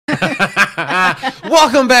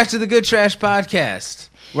Welcome back to the Good Trash Podcast,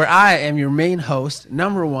 where I am your main host,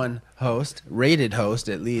 number one host, rated host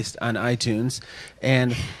at least on iTunes,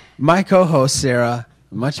 and my co-host Sarah,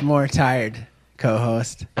 much more tired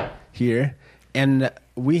co-host here, and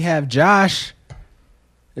we have Josh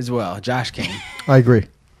as well. Josh came. I agree.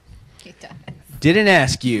 He does. Didn't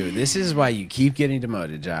ask you. This is why you keep getting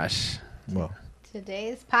demoted, Josh. Well,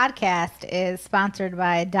 Today's podcast is sponsored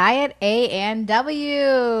by Diet A&W.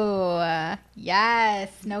 Yes,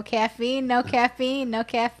 no caffeine, no caffeine, no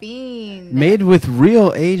caffeine. Made with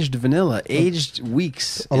real aged vanilla, aged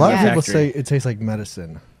weeks. a in lot the of people factory. say it tastes like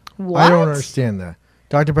medicine. What? I don't understand that.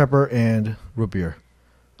 Dr. Pepper and root beer.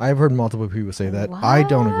 I've heard multiple people say that. I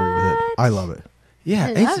don't agree with it. I love it. Yeah,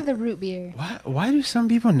 I it's- love the root beer. why do some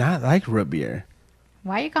people not like root beer?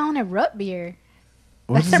 Why are you calling it root beer?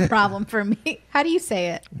 What That's is a it? problem for me. How do you say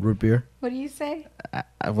it? Root beer. What do you say?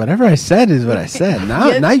 Whatever I said is what I said.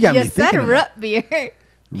 Now you got me You said thinking. root beer.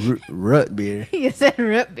 Root beer. You said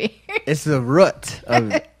root beer. It's the root of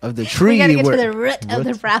the We tree. gotta get to where- the root of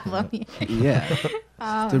the problem. Yeah,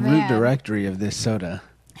 Oh, the root man. directory of this soda.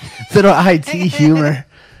 Little IT humor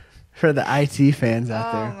for the IT fans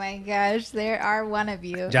out Oh there. my gosh, there are one of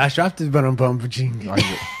you. Josh dropped his bum bum ching.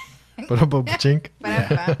 But about chink.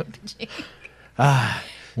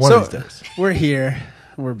 One So of these days. we're here.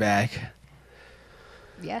 We're back.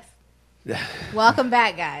 Yes. Welcome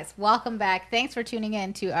back, guys. Welcome back. Thanks for tuning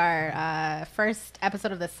in to our first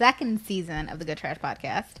episode of the second season of the Good Trash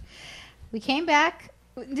Podcast. We came back.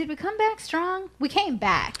 Did we come back strong? We came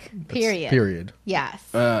back. Period. Period. Yes.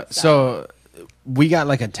 So we got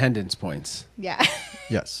like attendance points Yeah.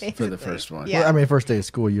 Yes. for the Basically. first one. Yeah. Well, I mean, first day of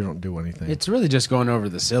school, you don't do anything. It's really just going over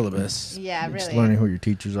the syllabus. Yeah, Just really. learning who your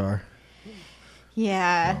teachers are.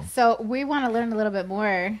 Yeah. So we want to learn a little bit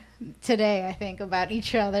more today, I think, about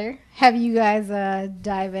each other. Have you guys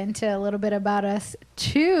dive into a little bit about us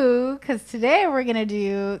too? Because today we're gonna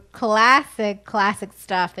do classic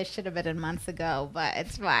stuff that should have been in months ago, but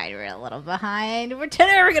it's fine. We're a little behind.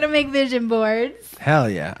 Today we're gonna make vision boards. Hell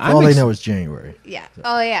yeah. All they know is January. Yeah.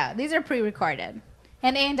 Oh yeah. These are pre-recorded,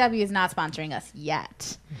 and A&W is not sponsoring us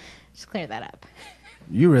yet. Just clear that up.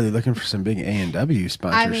 You really looking for some big A&W I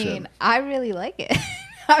sponsorship. mean, I really like it.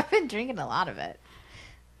 I've been drinking a lot of it.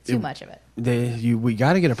 Too much of it. We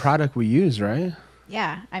got to get a product we use, right?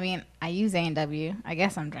 Yeah, I mean, I use A&W. I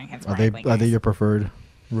guess I'm drinking Are they sparkling. your preferred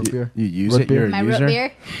root beer? You use Root it? beer? You're a My root user?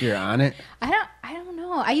 beer? You're on it? I don't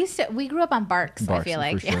know. I used to. We grew up on Barks. I Barks, feel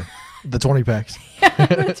like for sure. The 20 packs.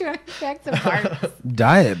 200 packs of Barks.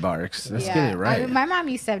 Diet Barks. Let's Yeah. get it right. I mean, my mom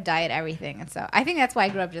used to have diet everything, and so I think that's why I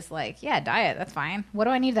grew up just like, yeah, diet. That's fine. What do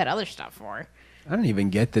I need that other stuff for? I don't even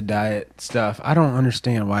get the diet stuff. I don't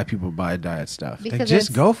understand why people buy diet stuff. Like, Because just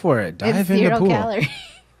it's- go for it. Dive It's in the 0 pool. calories.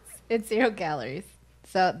 It's 0 calories.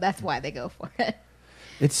 So that's why they go for it.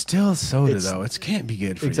 It's still soda, It's- though. It can't be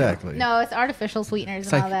good for Exactly. No, it's artificial sweeteners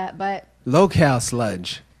It's and like- all that, but you. Low-cal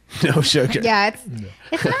sludge. No sugar. yeah,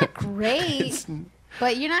 it's not great.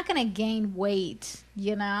 But you're not going to gain weight,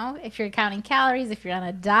 you know, if you're counting calories, if you're on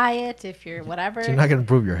a diet, if you're whatever. So you're not going to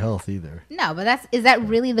improve your health either. No, but is that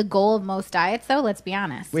really the goal of most diets, though? Let's be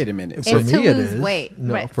honest. Wait a minute. It's For to me, it lose is. weight.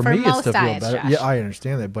 No, Right, for for me, it's most to feel diets, better. Josh. Yeah, I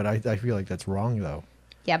understand that, but I feel like that's wrong, though.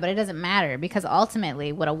 Yeah, but it doesn't matter because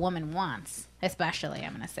ultimately what a woman wants, especially,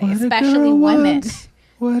 I'm going to say, What a especially girl women, wants,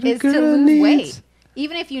 what a is to girl lose needs. weight.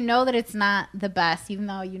 Even if you know that it's not the best, even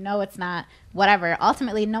though you know it's not whatever,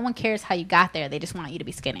 ultimately no one cares how you got there. They just want you to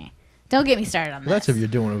be skinny. Don't get me started on Well, that's this. if you're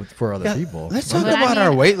doing it for other Yeah, people. Let's talk But I about our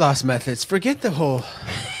mean- weight loss methods. Forget the whole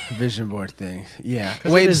vision board thing. Yeah.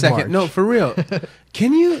 'Cause Wait it a is second. March. No, for real.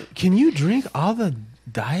 Can you drink all the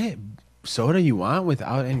diet soda you want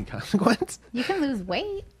without any consequence? You can lose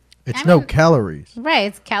weight. It's I no mean- calories. Right,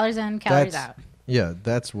 it's calories in, calories That's- out. Yeah,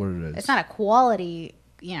 that's what it is. It's not a quality,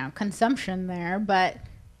 consumption there, but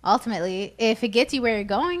ultimately, if it gets you where you're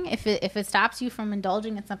going, if it stops you from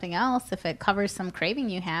indulging in something else, if it covers some craving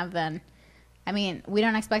you have, then, I mean, we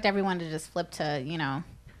don't expect everyone to just flip to,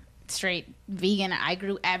 straight vegan. I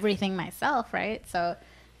grew everything myself, right? So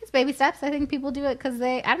it's baby steps. I think people do it because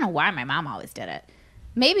I don't know why my mom always did it.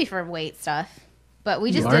 Maybe for weight stuff, but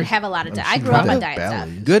we just didn't have a lot of I She grew up on probably diet stuff.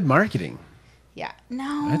 bellies. Good marketing. Yeah.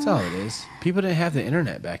 No. That's all it is. People didn't have the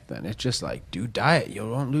internet back then. It's just like, do diet. You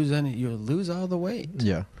won't lose any. You'll lose all the weight.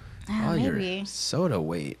 Yeah. All Maybe. your soda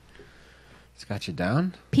weight. It's got you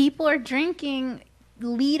down. People are drinking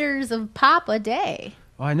liters of pop a day.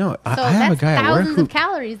 Oh, I know. So I have a that's guy at work thousands who. of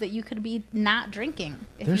calories that you could be not drinking.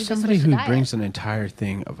 If There's you just somebody switch to who diet. brings an entire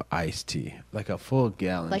thing of iced tea, like a full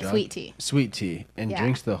gallon. Like jug. sweet tea. Sweet tea, and Yeah.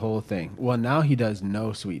 drinks the whole thing. Well, now he does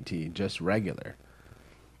no sweet tea, just regular.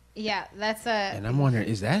 Yeah, that's a. And I'm wondering,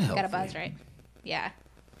 is that healthy? Got a buzz, right? Yeah.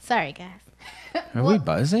 Sorry, guys. Are we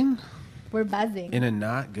buzzing? We're buzzing. In a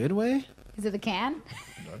not good way? Is it the can?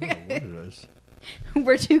 I don't know what it is.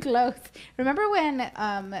 We're too close. Remember when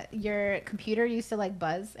your computer used to like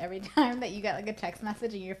buzz every time that you got like a text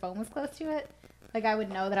message and your phone was close to it? Like I would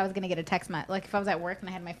know that I was gonna get a text message. Like if I was at work and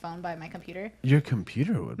I had my phone by my computer, Your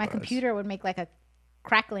computer would my buzz. computer would make like a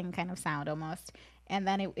crackling kind of sound almost, and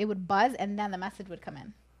then it would buzz, and then the message would come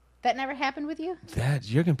in. That never happened with you?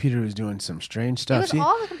 Your computer was doing some strange It stuff. was See,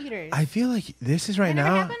 all the computers. I feel like this is right that never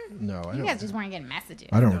now. happened? No, I You don't. guys just weren't getting messages.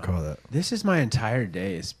 I don't No. recall that. This is my entire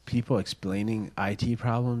day is people explaining IT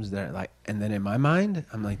problems that are like, and then in my mind,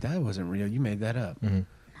 I'm like, that wasn't real. You made that up.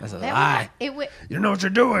 That's a That lie. it would. You know what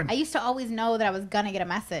you're doing. I used to always know that I was gonna get a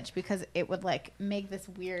message because it would like make this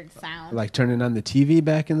weird sound. Like turning on the TV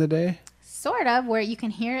back in the day. Sort of, where you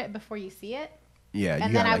can hear it before you see it. Yeah, you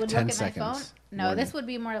And got then I like would 10 look at my seconds. phone. No, warning. this would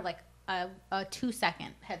be more like a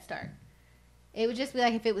 2-second head start. It would just be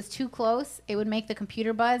like if it was too close, it would make the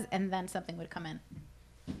computer buzz and then something would come in.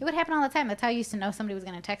 It would happen all the time. That's how I used to know somebody was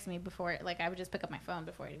going to text me before. Like I would just pick up my phone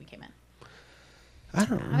before it even came in. I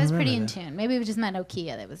don't. I was pretty in remember that. tune. Maybe it was just my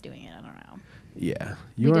Nokia that was doing it. I don't know. Yeah,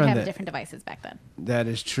 We you were did on have that. different devices back then. That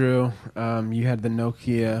is true. You had the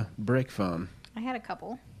Nokia brick phone. I had a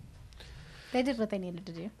couple. They did what they needed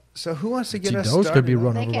to do. So who wants to get See, us those could be started?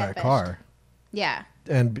 run They over by a catfished. car Yeah.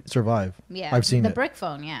 and survive. Yeah. I've seen the it. brick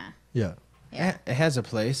phone. Yeah. Yeah. Yeah. It has a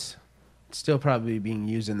place. It's still probably being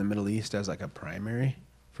used in the Middle East as like a primary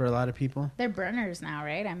for a lot of people. They're burners now,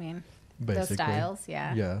 right? I mean, Basically. those styles.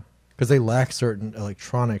 Yeah. Yeah. Because they lack certain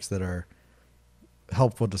electronics that are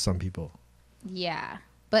helpful to some people. Yeah.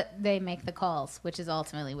 But they make the calls, which is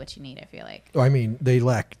ultimately what you need, I feel like. Oh, I mean, they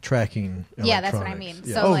lack tracking. Yeah, that's what I mean. electronics.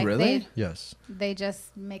 Yeah. So Oh, like really? Yes. they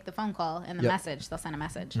just make the phone call and the Yep. message. They'll send a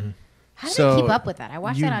message. Mm-hmm. How do So they keep up with that? I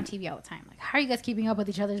watch you- that on TV all the time. Like, how are you guys keeping up with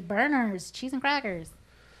each other's burners, cheese and crackers?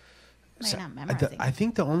 No, So, you're not memorizing. I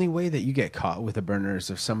think the only way that you get caught with a burner is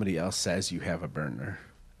if somebody else says you have a burner,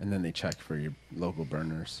 and then they check for your local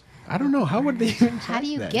burners. I don't know. How would they even How check do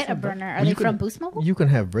you that? get a burner? Are Well, they you from can- Boost Mobile? You can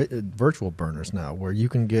have virtual burners now where you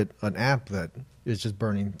can get an app that is just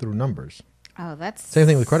burning through numbers. Oh, that's Same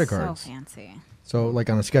thing with credit cards. So fancy. So, like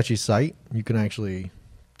on a sketchy site, you can actually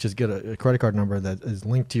just get a credit card number that is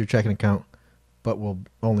linked to your checking account, but will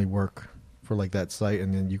only work for like that site,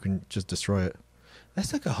 and then you can just destroy it.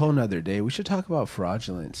 That's like a whole nother day. We should talk about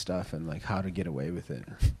fraudulent stuff and like how to get away with it.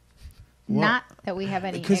 Well, Not that we have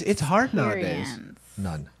any. because it's hard nowadays. experience.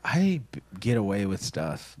 None. Get away with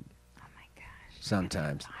stuff Oh my gosh.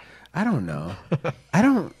 sometimes. I don't know. I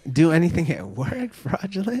don't do anything at work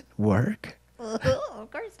fraudulent. Work? Of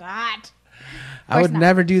course not. I course would not.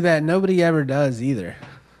 never do that. Nobody ever does either.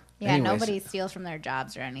 Yeah, Anyways. nobody steals from their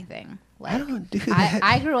jobs or anything. I don't do that.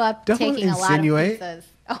 I grew up Don't taking a lot of insinuate. pizzas.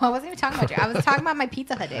 Oh, I wasn't even talking about you. I was talking about my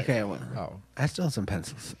Pizza Hut days. Okay, well, Oh. I stole some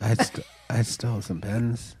pencils. I stole some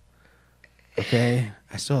pens. Okay,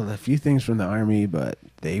 I stole a few things from the army, but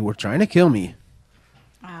they were trying to kill me.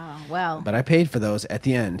 Oh, well. But I paid for those at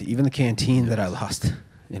the end, even the canteen that I lost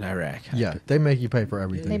in Iraq. Yeah, they make you pay for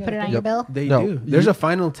everything. They put it on Yep. your bill? They No, do. There's you- a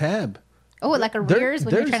final tab. Oh, like There- arrears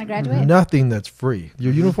when you're there's trying to graduate? Nothing that's free.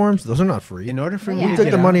 Your uniforms, those are not free. In order for Well, me yeah. to You took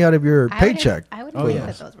get the money out of your I would- paycheck. I would Oh, believe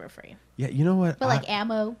yes. that those were free. Yeah, you know what? But like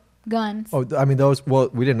ammo, guns. Oh, I mean those. Well,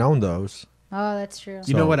 we didn't own those. Oh, that's true.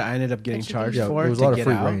 you know So- what I ended up getting But you charged do- Yeah, for there was a to lot of get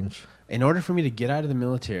free out? range. In order for me to get out of the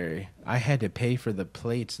military, I had to pay for the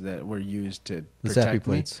plates that were used to The protect Zappy me.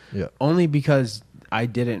 plates. Yeah. Only because I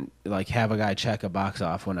didn't like have a guy check a box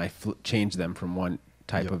off when I changed them from one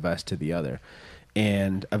type Yep. of vest to the other,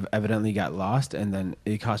 and evidently got lost. And then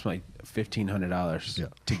it cost me like $1,500 Yeah.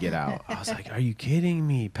 to get out. I was like, "Are you kidding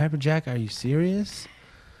me, Pepper Jack? Are you serious?"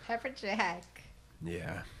 Pepper Jack.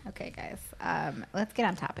 Yeah. Okay, guys. Let's get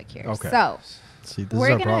on topic here. Okay. So See, this is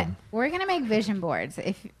our problem. we're gonna make vision boards.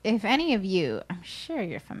 If any of you, I'm sure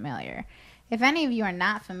you're familiar. If any of you are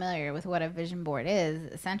not familiar with what a vision board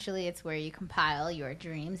is, essentially it's where you compile your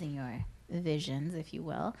dreams and your visions, if you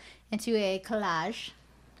will, into a collage,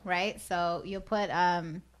 right? So you'll put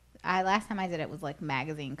last time I did it was like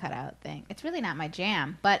magazine cutout thing. It's really not my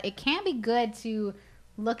jam, but it can be good to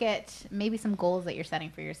look at maybe some goals that you're setting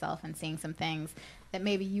for yourself and seeing some things that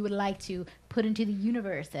maybe you would like to put into the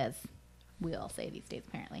universe, as we all say these days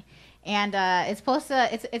apparently. And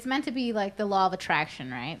it's meant to be like the law of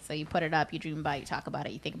attraction, right? So you put it up, you dream about it, you talk about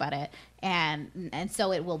it, you think about it, and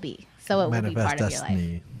so it will be. So it will be Manifest part of your life.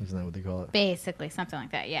 destiny. Isn't that what they call it? Basically, something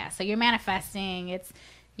like that. Yeah. So you're manifesting.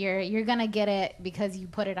 You're gonna get it because you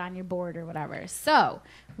put it on your board or whatever. So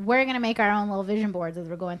we're gonna make our own little vision boards as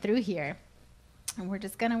we're going through here. And we're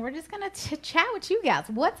just gonna chat with you guys.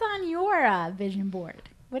 What's on your vision board?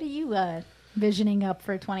 What are you visioning up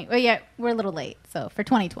for 20? Oh yeah, we're a little late. So for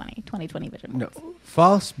 2020 vision No, boards.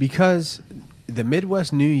 false, because the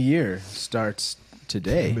Midwest New Year starts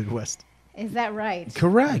today. Midwest. Is that right?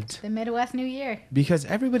 Correct. The Midwest New Year. Because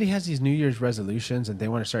everybody has these New Year's resolutions and they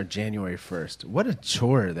want to start January 1st. What a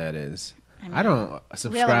chore that is. I don't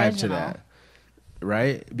subscribe to original. that.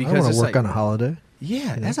 Right? I Because want it's to work like, on a holiday.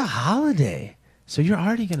 yeah, that's a holiday. So you're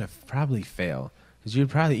already going to probably fail because you're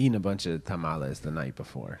probably eating a bunch of tamales the night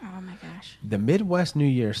before. Oh my gosh. The Midwest New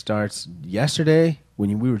Year starts yesterday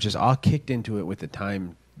when we were just all kicked into it with the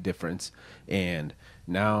time difference. And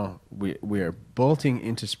now we are bolting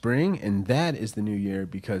into spring, and that is the new year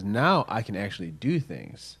because now I can actually do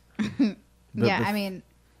things. Yeah, I mean,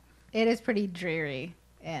 it is pretty dreary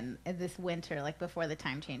in this winter, like before the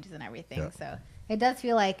time changes and everything. Yeah. So it does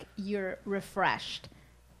feel like you're refreshed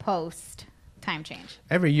post time change.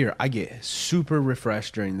 Every year I get super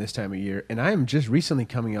refreshed during this time of year, and I am just recently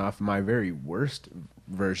coming off my very worst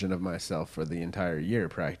version of myself for the entire year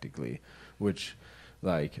practically, which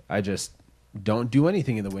like I just don't do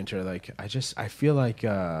anything in the winter. Like I feel like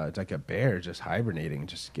it's like a bear just hibernating,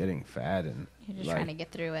 just getting fat, and You're just like, trying to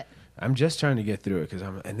get through it. I'm just trying to get through it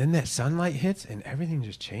and then that sunlight hits and everything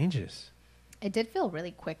just changes. It did feel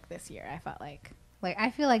really quick this year. I felt like I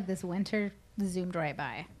feel like this winter zoomed right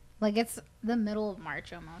by. Like it's the middle of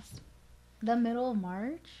March almost. The middle of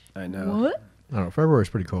March? I know. What? I don't know. February's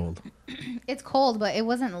pretty cold. It's cold, but it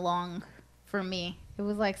wasn't long for me. It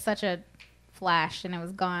was like such a flash and it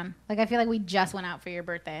was gone. Like I feel like we just went out for your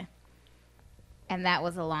birthday. And that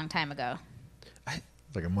was a long time ago.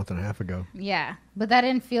 Like a month and a half ago. Yeah. But that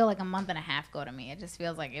didn't feel like a month and a half ago to me. It just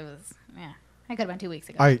feels like it was, yeah. It could have been 2 weeks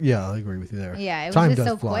ago. I agree with you there. Yeah, it was Time just does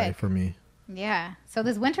so fly quick. for me. Yeah. So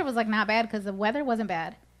this winter was like not bad because the weather wasn't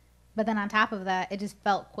bad. But then on top of that, it just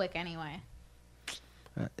felt quick anyway.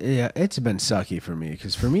 Yeah, it's been sucky for me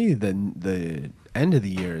because for me the end of the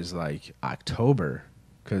year is like October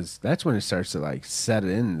because that's when it starts to like set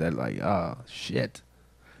in that like oh shit,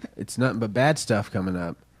 it's nothing but bad stuff coming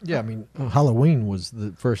up. Yeah, I mean, Halloween was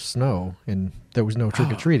the first snow, and there was no trick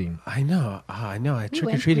or treating. I know. I We trick or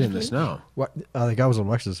went treated in the trick-or-treating. snow. What? Like I was at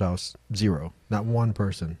Alexa's house, 0, not one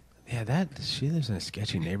person. Yeah, she lives in a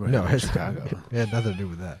sketchy neighborhood No, in it's Chicago. it had nothing to do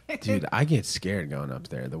with that. Dude, I get scared going up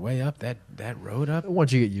there. The way up that road up,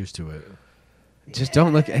 Once you get used to it, just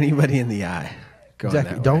don't look anybody in the eye. Going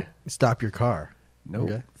exactly. that Don't way. stop your car. Nope.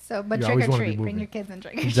 Okay? So, but You trick always or wanna be treat. Bring moving. your kids and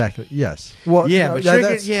trick or treat. Exactly. Yes. Well, Yeah, no, but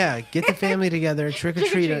that's get the family together, trick or Trick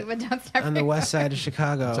or treat treat, but don't stop on the your west car. side of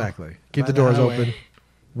Chicago. exactly. Keep By the the doors highway. open,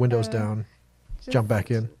 windows down, Just jump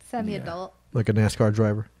back in Send the Yeah. adult. like a NASCAR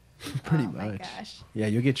driver. Pretty Oh my much. gosh. Yeah,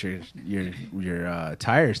 you'll get your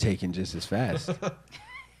tires taken just as fast.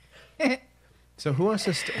 So who wants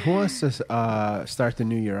to start the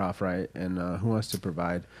new year off right? And who wants to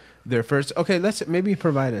provide their first? Okay, let's maybe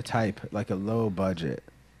provide a type like a low budget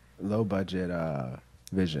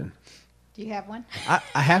vision. Do you have one?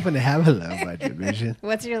 I happen to have a low budget vision.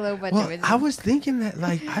 What's your low budget Well, vision? I was thinking that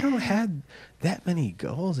like I don't have that many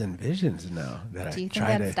goals and visions now that Do you I think try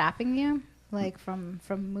that's to. stopping you, like from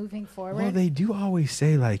moving forward? Well, they do always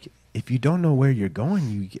say like if you don't know where you're going,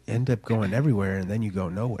 you end up going everywhere, and then you go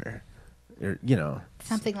nowhere. Or,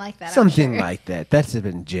 Something like that. I'm something sure. like that. That's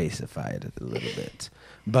been Jacified a little bit,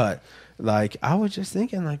 but like I was just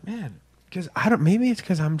thinking like, man, because I don't. Maybe it's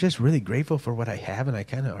because I'm just really grateful for what I have, and I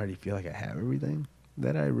kind of already feel like I have everything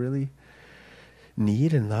that I really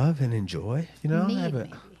need and love and enjoy.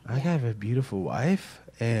 I have a beautiful wife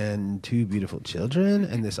and 2 beautiful children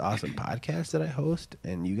and this awesome podcast that I host,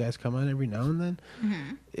 and you guys come on every now and then.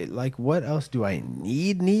 Like, what else do I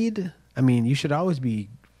need? I mean, you should always be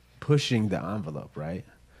pushing the envelope, right?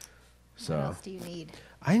 So What else do you need?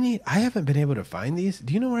 I haven't been able to find these.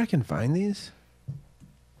 Do you know where I can find these?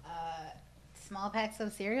 Small packs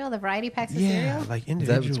of cereal, the variety packs of Yeah, cereal. like that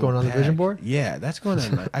individual. what's going on the vision pack. board? Yeah, that's going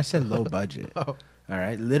on. I said low budget. Oh. All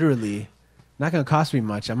right, literally, not going to cost me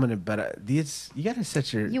much. I'm gonna, but these you got to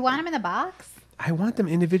set your. You want them in the box? I want them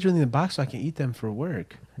individually in the box so I can eat them for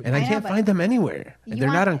work, and I, I know, can't but find them anywhere. And they're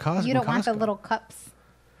not on Costco. You don't want the little cups.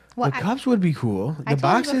 Well, The cups would be cool. I The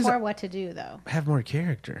told you boxes before what to do, though. have more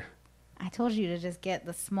character. I told you to just get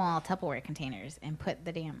the small Tupperware containers and put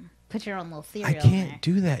your own little cereal I in there. can't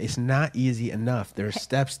do that. It's not easy enough. There are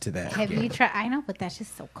steps to that. Have you tried? I know, but that's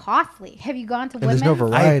just so costly. Have you gone to And there's Woodman's? no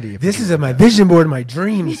variety. This is my vision board, my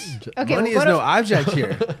dreams. Okay, Money well, is no what object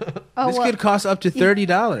here. Oh, This well, could cost up to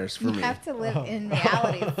 $30 for you me. have to live in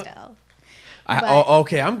reality still.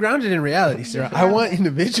 Okay, I'm grounded in reality, Sarah. I want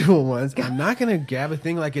individual ones. I'm not going to grab a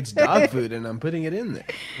thing like it's dog food and I'm putting it in there.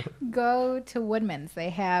 Go to Woodman's. They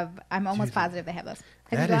have. I'm almost positive they have those.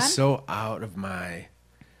 Have That you is gone? so out of my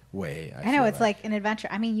way. I know feel it's like an adventure.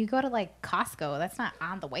 I mean, you go to like Costco. That's not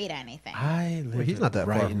on the way to anything. I live he's not that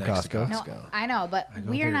far from next to Costco. No, I know, but I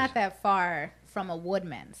go we are there. not that far from a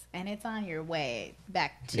Woodman's, and it's on your way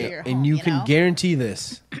back to your home. And you can know? guarantee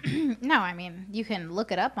this. No, I mean you can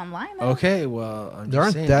look it up online. Though. Okay, well, I'm There just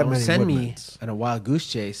aren't saying, that don't many send Woodmans. me on a wild goose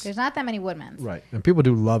chase. There's not that many Woodman's. Right, and people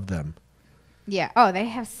do love them. Yeah. Oh, they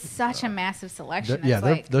have such a massive selection. Yeah, It's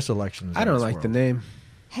like, their selection is I out don't of this like the world. name.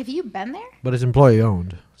 have you been there? But it's employee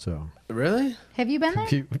owned, so Really? Have you been there?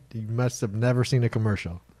 you must have never seen a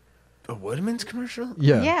commercial. A Woodman's commercial?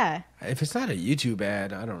 Yeah, Yeah. If it's not a YouTube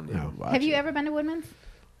ad, I don't even watch Have you it. ever been to Woodman's?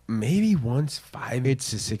 Maybe once 5 to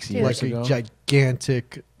 6 Dude. years like ago. a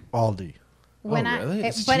gigantic Aldi. Really?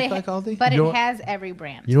 It's but cheap like Aldi? But You know it what- has every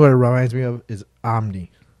brand. You know what it reminds me of is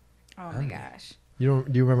Omni. Oh my gosh. Do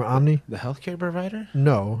you remember Omni? The healthcare provider?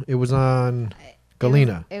 No, it was on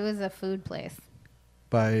Galena It was a food place.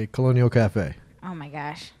 by Colonial Cafe. Oh my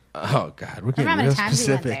gosh. Oh God, we're Remember getting how real many times we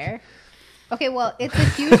went specific. there? Okay, well, it's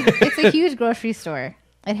a huge grocery store.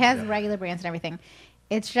 It has regular brands and everything.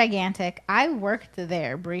 It's gigantic. I worked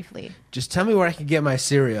there briefly. Just tell me where I can get my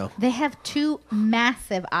cereal. They have 2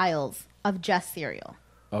 massive aisles of just cereal.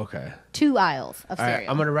 Okay. 2 aisles of All cereal. right,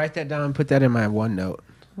 I'm gonna write that down and put that in my OneNote.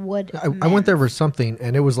 I went there for something,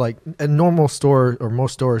 and it was like a normal store or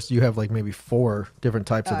most stores. You have like maybe 4 different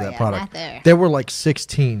types of Oh, that yeah, product. not there. There were like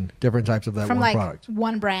 16 different types of that from one like product.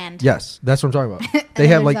 one brand. Yes, that's what I'm talking about. They then had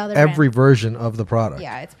there's like other every version of the product.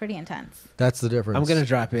 Yeah, it's pretty intense. That's the difference. I'm gonna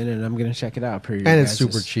drop in and I'm gonna check it out. Per your and it's guys'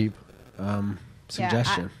 super cheap.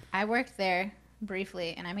 Suggestion. Yeah, I worked there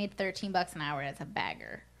briefly, and I made $13 an hour as a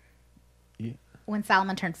bagger. Yeah. When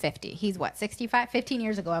Solomon turned 50, he's what, 65? 15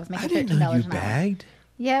 years ago, I was I making didn't $13 know you an hour. bagged.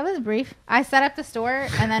 Yeah, it was brief. I set up the store,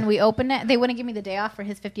 and then we opened it. They wouldn't give me the day off for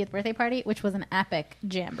his 50th birthday party, which was an epic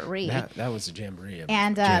jamboree. That was a jamboree. Of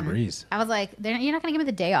And jamborees. I was like, you're not going to give me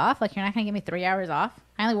the day off? Like, you're not going to give me 3 hours off?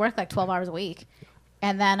 I only work like 12 hours a week.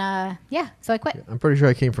 And then, so I quit. I'm pretty sure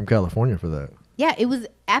I came from California for that. Yeah, it was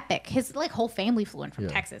epic. His like whole family flew in from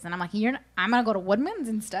Yeah. Texas, and I'm like, I'm gonna go to Woodman's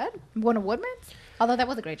instead. I'm going to Woodman's, although that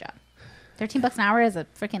was a great job. $13 an hour as a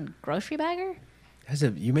freaking grocery bagger.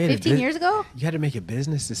 You made 15 years ago. You had to make a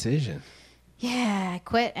business decision. Yeah, I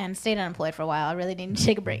quit and stayed unemployed for a while. I really needed to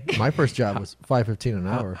take a break. My first job was $5.15 an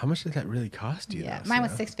hour. How much did that really cost you? Yeah, though, mine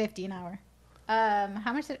was Sarah? $6.50 an hour.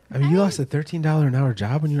 How much did I mean, you lost a $13 an hour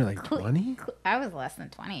job when you were like 20. I was less than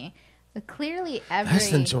 20. But clearly, every Less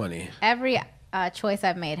than 20. Every choice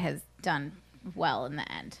I've made has done well in the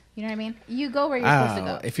end. You know what I mean? You go where you're supposed to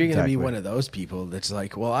go. If you're gonna be Exactly. one of those people that's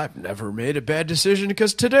like, well, I've never made a bad decision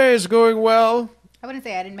because today is going well. I wouldn't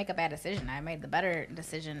say I didn't make a bad decision. I made the better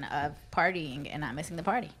decision of partying and not missing the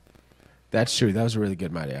party. That's true. That was a really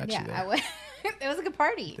good mariachi. Yeah, there. I would. It was a good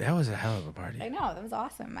party. That was a hell of a party. I know, that was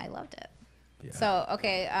awesome. I loved it. Yeah. So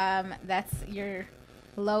okay, that's your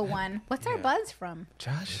low one. What's our buzz from?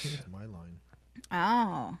 Josh, It's my line.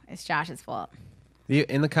 Oh, it's Josh's fault.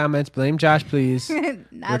 in the comments, blame Josh, please. Now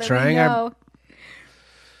We're that trying we our- know.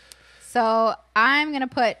 So I'm gonna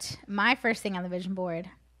put my first thing on the vision board,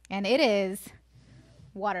 and it is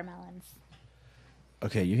watermelons.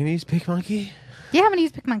 Okay, you can use Pick Monkey. Yeah, I'm gonna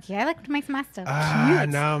use Pick Monkey. I like to make some my stuff. Cute.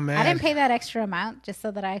 No, man. I didn't pay that extra amount just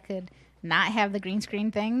so that I could not have the green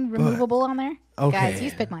screen thing removable on there. okay. Guys,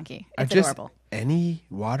 use Pick Monkey. It's Just adorable. any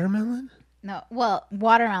watermelon? No, well,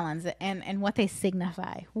 watermelons and what they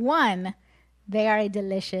signify. One, they are a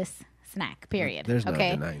delicious snack. Period. There's no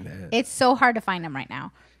okay? denying that. It's so hard to find them right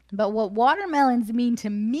now. But what watermelons mean to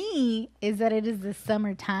me is that it is the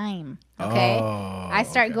summertime. Okay. Oh, I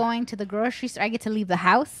start okay. going to the grocery store. I get to leave the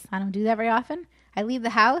house. I don't do that very often. I leave the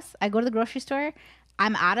house. I go to the grocery store.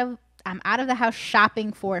 I'm out of the house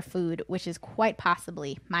shopping for food, which is quite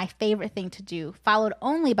possibly my favorite thing to do, followed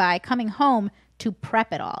only by coming home to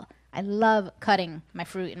prep it all. I love cutting my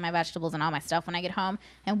fruit and my vegetables and all my stuff when I get home.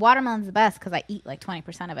 And watermelon's the best because I eat like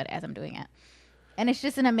 20% of it as I'm doing it. And it's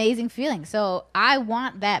just an amazing feeling. So I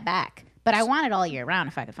want that back. But I want it all year round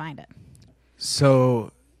if I could find it.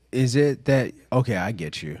 So, is it that okay? I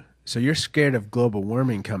get you. So you're scared of global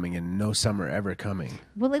warming coming and no summer ever coming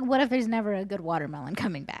Well, like, what if there's never a good watermelon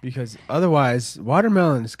coming back? because otherwise,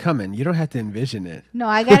 watermelon is coming. You don't have to envision it. No,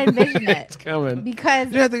 I got to envision it. It's coming.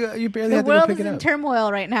 Because You have to go. You barely the have to go world pick is it in up.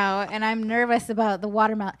 turmoil right now, and I'm nervous about the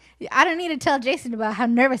watermelon. I don't need to tell Jason about how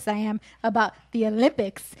nervous I am about the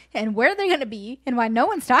Olympics and where they're going to be, and why no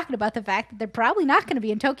one's talking about the fact that they're probably not going to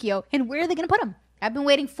be in Tokyo, and where are they going to put them? I've been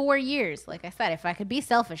waiting 4 years. Like I said, if I could be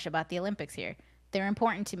selfish about the Olympics here, they're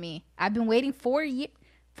important to me. I've been waiting 4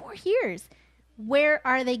 years. Where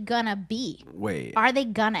are they gonna be? Wait, Are they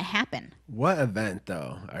gonna happen? what event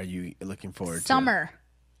though are you looking forward to? Summer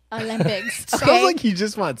Olympics. Sounds Okay. like you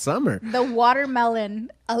just want summer. The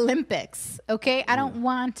watermelon Olympics. Okay, I don't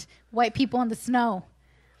want white people in the snow.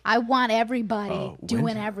 I want everybody doing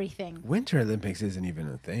winter. everything. Winter Olympics isn't even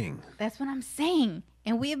a thing. That's what I'm saying.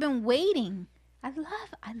 And we have been waiting. I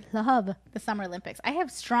love the Summer Olympics. I have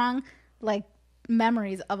strong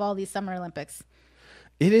memories of all these Summer Olympics.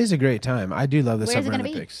 It is a great time. I do love the Where's it Summer gonna be?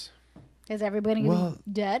 Olympics. Is everybody gonna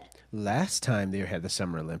be dead? Last time they had the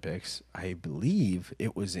Summer Olympics, I believe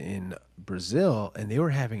it was in Brazil, and they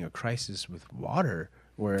were having a crisis with water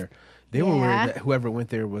where they were worried that whoever went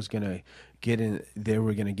there was going to get in. They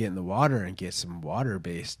were going to get in the water and get some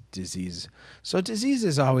water-based disease. So disease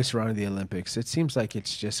is always surrounding the Olympics. It seems like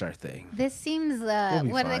it's just our thing. This seems, be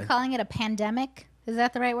what are they fine. calling it? A pandemic? Is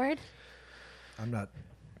that the right word? I'm not.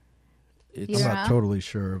 It's, You I'm know? not totally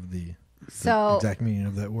sure of the So exact meaning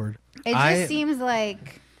of that word. it just I- seems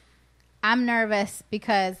like I'm nervous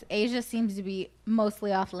because Asia seems to be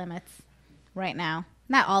mostly off limits right now.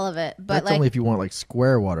 Not all of it, but That's only if you want like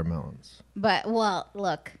square watermelons. But well,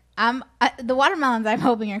 look, the watermelons I'm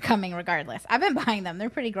hoping are coming regardless. I've been buying them. They're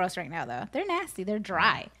pretty gross right now, though. They're nasty. They're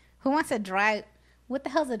dry. Who wants a dry? What the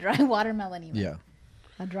hell's a dry watermelon even? Yeah.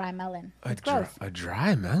 A dry melon. a, It's dry, gross. a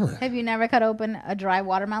dry melon. Have you never cut open a dry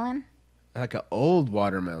watermelon? Like an old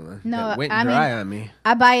watermelon. No, that went I mean- dry on me.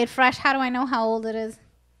 I buy it fresh. How do I know how old it is?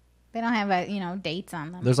 They don't have dates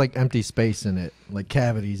on them. There's like empty space in it, like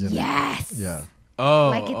cavities in Yes. it. Yeah. Oh,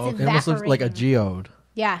 Like it's okay. It almost looks like a Evaporating. geode.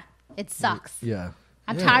 Yeah. It sucks. Yeah.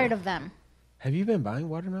 I'm Yeah. tired of them. Have you been buying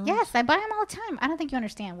watermelons? Yes, I buy them all the time. I don't think you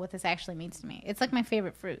understand what this actually means to me. It's like my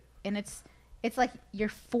favorite fruit, and it's like you're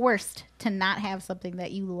forced to not have something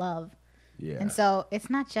that you love. Yeah. And so it's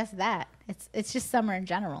not just that. It's just summer in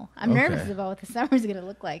general. I'm Okay. nervous about what the summer is going to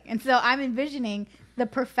look like. And so I'm envisioning the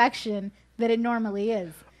perfection that it normally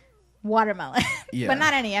is. Watermelon. Yeah. But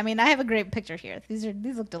not any. I mean, I have a great picture here. These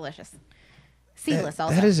look delicious. Seedless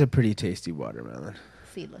also. That is a pretty tasty watermelon.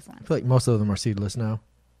 Seedless one. I feel like most of them are seedless now.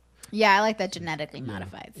 Yeah, I like that genetically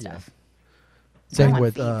modified stuff. Same want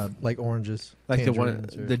with seeds. like oranges. Like the one,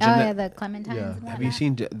 tangerines, or- the Oh, yeah, gene- the clementines. Yeah. and Have whatnot. you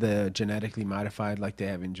seen the genetically modified like they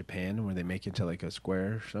have in Japan, where they make it to like a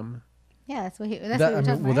square or something? Yeah, that's what what that, we're I mean,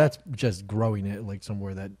 talking well, about. that's just growing it like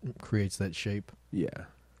somewhere that creates that shape. Yeah.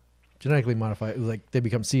 Genetically modified, like they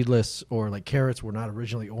become seedless, or like carrots were not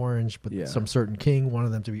originally orange, but Yeah. some certain king wanted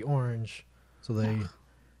them to be orange, so they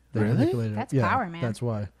Really? manipulated it. That's Yeah, power, man. That's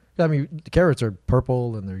why. I mean, the carrots are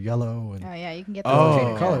purple and they're yellow and Oh yeah, you can get those Oh. Trader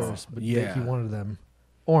Joe's. colors, but Yeah. he wanted them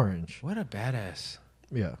orange. What a badass!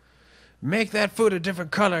 Yeah, Make that food a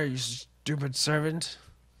different color, you stupid servant.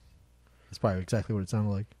 that's probably exactly what it sounded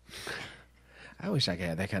like. I wish I could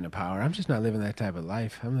have that kind of power. I'm just not living that type of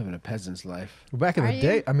life. I'm living a peasant's life, Well, back in Are the you?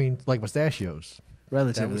 day, I mean, like pistachios.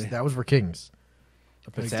 relatively. That was for kings.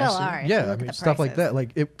 They Pistachio? still are. if you Yeah, look I at mean the stuff like prices. that.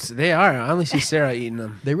 Like it, They are. I only see Sarah eating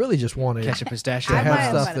them. they really just wanted Catch a to pistachio. I buy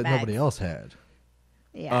have them by stuff the that nobody bags. else had.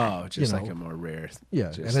 Yeah. Oh, just You like know. a more rare. Yeah,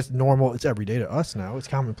 just- and it's normal. It's everyday to us now. It's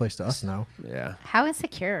commonplace to us now. Yeah. How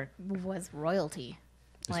insecure was royalty?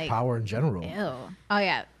 Just power in general. Ew. Oh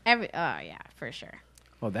yeah. Oh yeah, for sure.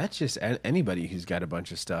 Well, that's just anybody who's got a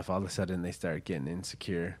bunch of stuff. All of a sudden, they start getting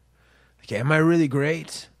insecure. Like, am I really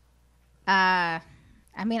great? I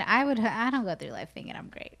mean, I don't go through life thinking I'm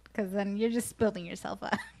great because then you're just building yourself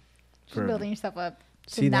up. Just For- building yourself up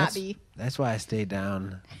to See, not that's be. that's why I stay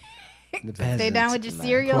down. The Stay down with your peasant's life.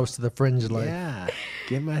 cereal. Close to the fringe life. Yeah,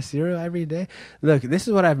 get my cereal every day. Look, this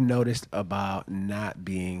is what I've noticed about not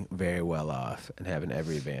being very well off and having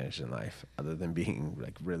every advantage in life, other than being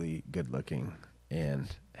like really good looking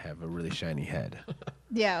and have a really shiny head,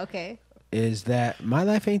 Yeah. Okay. is that my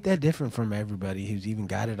life ain't that different from everybody who's even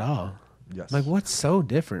got it all. Yes. Like, what's so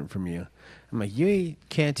different from you? I'm like,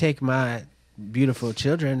 can't take my beautiful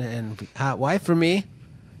children and hot wife from me.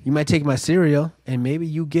 You might take my cereal, and maybe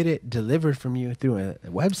you get it delivered from you through a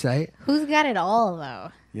website. Who's got it all though?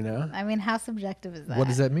 You know? I mean, how subjective is that? What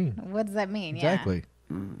does that mean? What does that mean? Yeah. Exactly.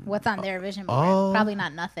 What's on their vision board? Oh. Probably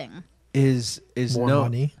not nothing. Is More no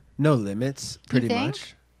money. no limits, pretty think?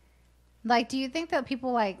 much. Like, do you think that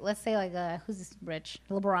people like, let's say, like, who's rich?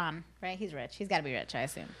 LeBron, right? He's rich. He's got to be rich, I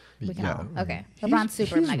assume. We can Yeah. all. Okay. LeBron's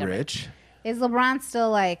super he's mega rich. Is LeBron still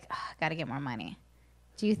like, got to get more money?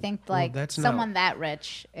 Do you think like that's not- someone that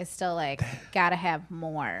rich is still like, got to have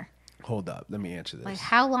more? Hold up, let me answer this. Like,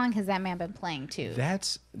 how long has that man been playing too?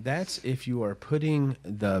 That's if you are putting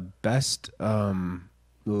the best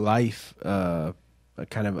life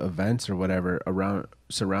kind of events or whatever around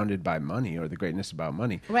surrounded by money or the greatness about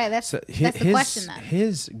money. Right. That's the question then.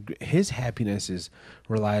 His happiness is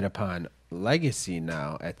relied upon legacy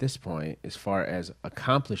now at this point as far as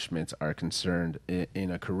accomplishments are concerned in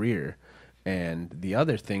a career, and the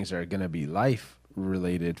other things are going to be life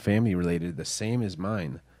related, family related, the same as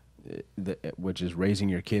mine, which is raising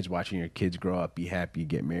your kids, watching your kids grow up, be happy,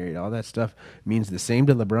 get married. All that stuff means the same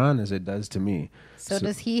to LeBron as it does to me. So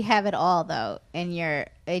does he have it all, though? In your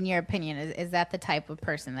opinion, is that the type of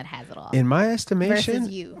person that has it all? In my estimation, Versus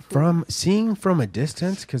you, from seeing from a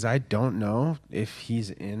distance, because I don't know if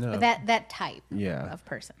he's in a that type Yeah. of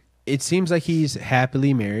person. It seems like he's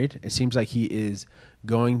happily married. It seems like he is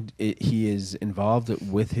involved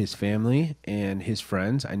with his family and his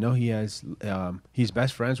friends. I know he's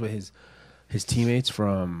best friends with his teammates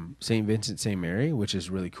from St. Vincent St. Mary, which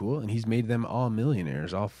is really cool. And he's made them all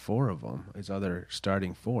millionaires, all four of them, his other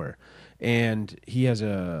starting four. And he has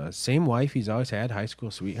a same wife he's always had, high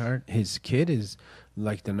school sweetheart. His kid is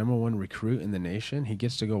like the #1 recruit in the nation. He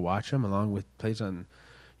gets to go watch him along with plays on,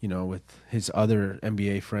 with his other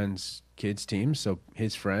NBA friends' kids' teams. So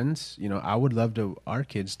his friends, I would love our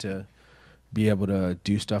kids to be able to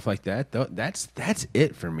do stuff like that. That's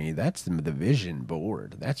it for me. That's the vision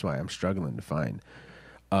board. That's why I'm struggling to find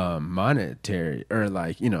monetary or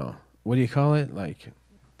what do you call it? Like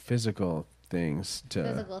physical things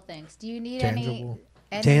Physical things. Do you need Tangible.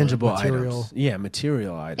 any tangible Material. items. Yeah,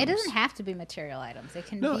 material items. It doesn't have to be material items. It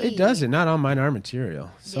can No, be. it doesn't. Not all mine are material.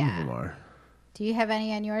 Some of Yeah. them are. Do you have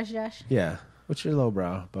any on yours, Josh? Yeah. What's your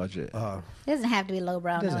lowbrow budget? It doesn't have to be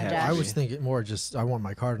lowbrow, It doesn't no, have to Josh. I was thinking more just I want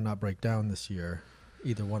my car to not break down this year,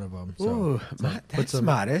 either one of them. So, Ooh, put that's some-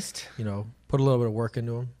 modest. put a little bit of work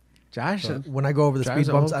into them. Josh, So when I go over the drives speed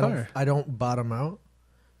a whole bumps, car. I don't bottom out.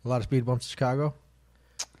 A lot of speed bumps in Chicago.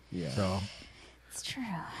 yeah. So It's true.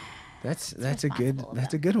 That's a responsible,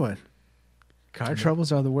 a good one. Car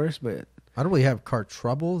troubles are the worst, but I don't really have car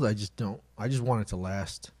troubles. I just want it to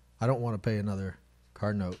last. I don't want to pay another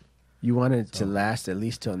car note. you want it to last at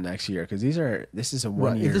least till next year because this is a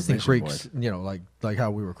 1 year This thing vision creaks, board. like how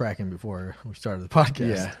we were cracking before we started the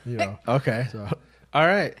podcast. Yeah. Okay. So All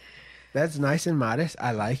right. That's nice and modest.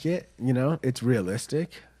 I like it. It's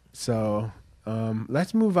realistic. So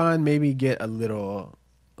let's move on. Maybe get a little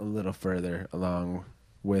further along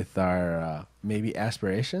with our maybe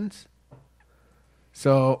aspirations.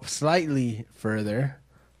 So slightly further,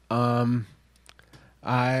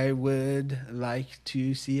 I would like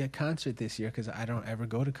to see a concert this year because I don't ever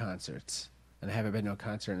go to concerts, and I haven't been to a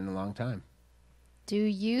concert in a long time. Do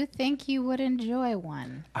you think you would enjoy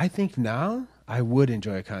one? I think now I would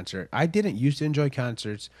enjoy a concert. I didn't used to enjoy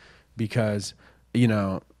concerts because,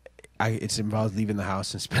 it's involved leaving the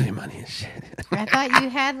house and spending money and shit. I thought you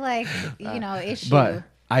had issue. But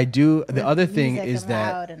I do. The with other thing music is and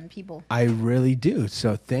that loud and people. I really do.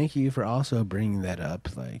 So thank you for also bringing that up,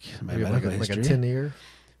 like my maybe medical like history. a tin ear.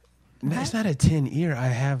 That's not a tin ear. I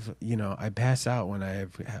have, I pass out when I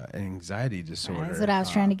have an anxiety disorder. That's what I was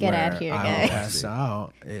trying to get at where here, I guys. pass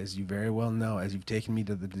out, as you very well know, as you've taken me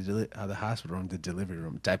to the hospital room, the delivery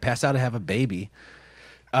room. I pass out to have a baby.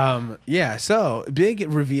 Yeah. So big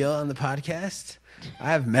reveal on the podcast. I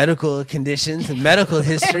have medical conditions and medical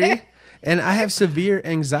history, and I have severe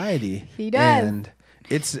anxiety. He does. And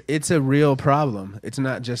it's a real problem. It's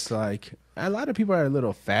not just like a lot of people are a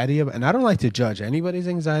little fatty about, and I don't like to judge anybody's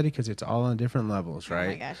anxiety because it's all on different levels, right? Oh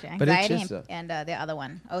my gosh, But it's anxiety just and the other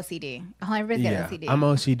one, OCD. Oh, everybody's got OCD. I'm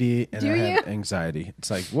OCD and Do I have you? anxiety. It's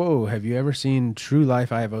like, whoa, have you ever seen True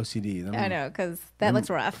Life? I have OCD. I know, because that looks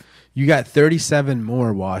rough. You got 37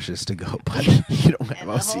 more washes to go, but you don't have And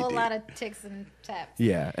a OCD. whole lot of ticks and taps.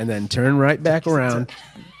 Yeah, and then turn right back around.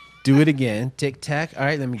 Do it again. Tic tac. All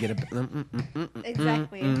right, let me get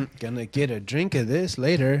Exactly. Gonna get a drink of this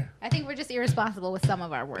later. I think we're just irresponsible with some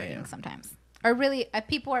of our wording Yeah. sometimes. Or really,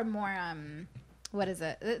 people are more, what is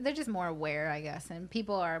it? They're just more aware, I guess. And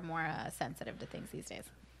people are more sensitive to things these days.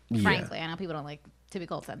 Yeah. Frankly, I know people don't like to be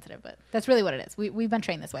called sensitive, but that's really what it is. We've been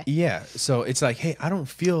trained this way. Yeah, so it's like, hey, I don't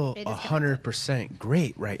feel It is 100%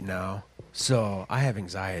 great right now, so I have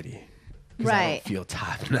anxiety. 'Cause I Right. don't feel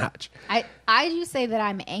top notch. I do say that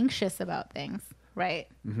I'm anxious about things, right?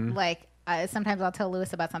 Mm-hmm. Like sometimes I'll tell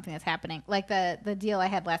Lewis about something that's happening. Like the deal I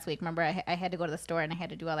had last week. Remember, I had to go to the store and I had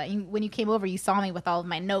to do all that. When you came over, you saw me with all of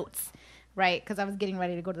my notes, right? Because I was getting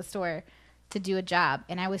ready to go to the store to do a job,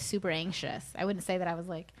 and I was super anxious. I wouldn't say that I was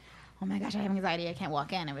like, oh my gosh, I have anxiety, I can't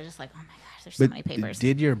walk in. It was just like, oh my gosh, there's so many papers.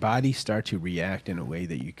 Did your body start to react in a way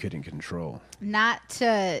that you couldn't control? Not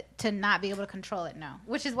to not be able to control it, no.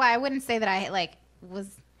 Which is why I wouldn't say that I was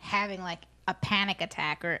having like a panic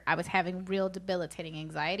attack or I was having real debilitating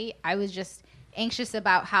anxiety. I was just anxious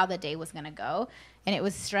about how the day was going to go, and it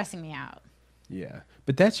was stressing me out. Yeah.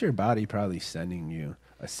 But that's your body probably sending you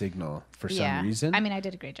a signal for some reason. I mean, I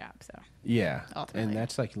did a great job, so. Yeah. Ultimately. And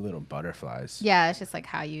that's like little butterflies. Yeah, it's just like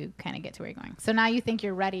how you kind of get to where you're going. So now you think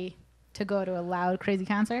you're ready to go to a loud, crazy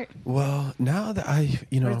concert? Well, now that I,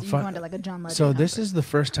 Or are you going to like a John Legend So this concert? is the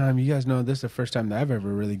first time, you guys know, this is the first time that I've ever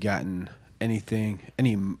really gotten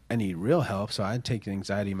any real help. So I take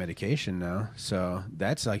anxiety medication now. So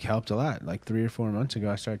that's like helped a lot. Like 3 or 4 months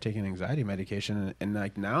ago, I started taking anxiety medication, and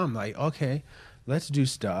like now I'm like, okay, let's do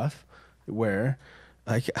stuff where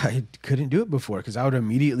like I couldn't do it before because I would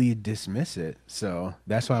immediately dismiss it. So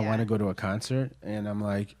that's why I want to go to a concert, and I'm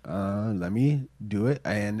like, let me do it.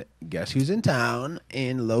 And guess who's in town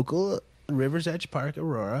in local Rivers Edge Park,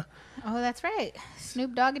 Aurora? Oh, that's right.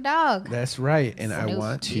 Snoop Doggy Dog. That's right. And I Snoop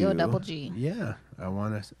want to. D-O-double-G. Yeah, I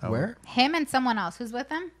want to. Where? Him and someone else. Who's with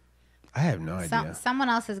him? I have no idea. Someone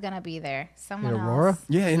else is going to be there. Someone In Aurora? else.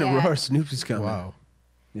 Yeah, in Aurora, Snoop is coming. Wow.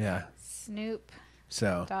 Yeah. Snoop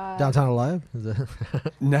So Dogg. Downtown Alive? Is it?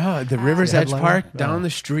 no, the Rivers Edge Headliner? Park Oh. down the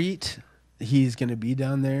street. He's gonna be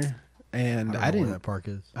down there, and I I don't know where didn't. that park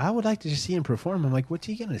is. I would like to just see him perform. I'm like, what's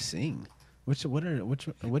he gonna sing? What's he His gonna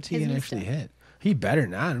new actually stuff. hit? He better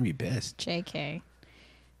not. I'd be pissed. JK.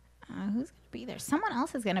 Who's going to be there? Someone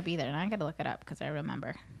else is going to be there, and I got to look it up because I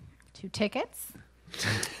remember. 2 tickets?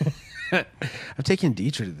 I'm taking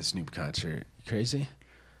Dietrich to the Snoop concert. You crazy?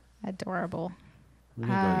 Adorable. We're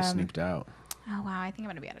gonna go to Snooped Out. Oh, wow. I think I'm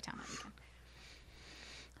going to be out of town that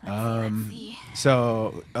weekend. Let's see.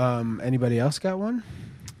 So, anybody else got one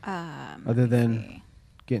other than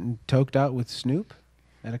getting toked out with Snoop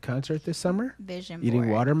at a concert this summer? Vision Eating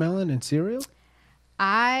board. watermelon and cereal?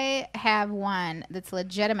 I have one that's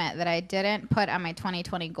legitimate that I didn't put on my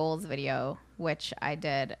 2020 goals video, which I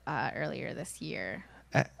did earlier this year.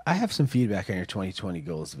 I have some feedback on your 2020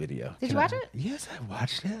 goals video. Did you watch it? Yes, I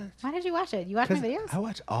watched it. Why did you watch it? You watch my 'Cause videos? I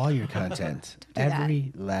watch all your content. Don't do that.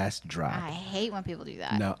 Every last drop. I hate when people do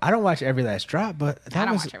that. No, I don't watch every last drop, but that I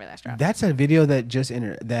don't was, watch every last drop. That's a video that just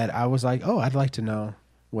that I was like, oh, I'd like to know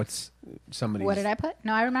what's somebody's. What did I put?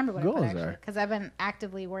 No, I remember what I goals put actually are. because I've been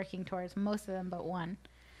actively working towards most of them but one.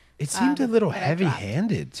 It seemed a little that I dropped.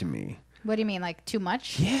 heavy-handed to me. What do you mean, like too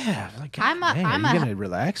much? Yeah, like I'm a- dang, I'm are you a- gonna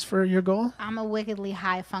relax for your goal? I'm a wickedly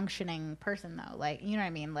high functioning person though. Like, you know what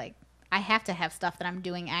I mean? Like, I have to have stuff that I'm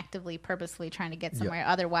doing actively, purposefully trying to get somewhere.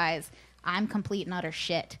 Otherwise, I'm complete and utter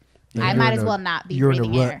shit. Yeah, I you're might in as a- well not be you're in a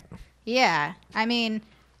breathing rut. air. Yeah, I mean,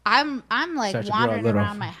 I'm like Start to grow a wandering little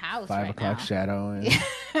around my house 5 right o'clock now. shadow.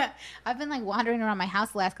 And I've been like wandering around my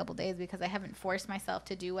house the last couple days because I haven't forced myself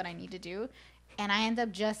to do what I need to do, and I end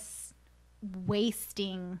up just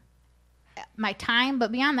wasting my time.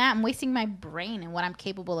 But beyond that, I'm wasting my brain and what I'm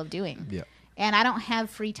capable of doing. Yeah. And I don't have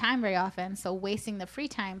free time very often, so wasting the free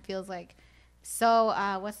time feels like so.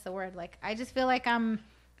 What's the word? Like, I just feel like I'm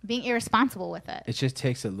being irresponsible with it. it just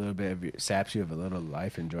takes a little bit of saps you of a little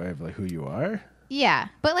life and joy of like who you are. Yeah,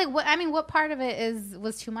 but like, what part of it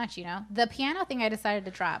was too much? You know, the piano thing I decided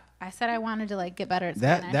to drop. I said I wanted to like get better at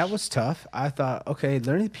Spanish. That was tough. I thought, okay,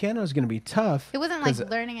 learning the piano is going to be tough. It wasn't like 'cause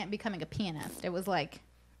learning it and becoming a pianist. It was like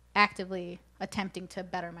actively attempting to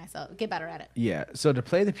better myself, get better at it. Yeah, so to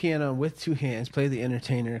play the piano with 2 hands, play the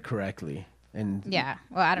entertainer correctly, and Yeah.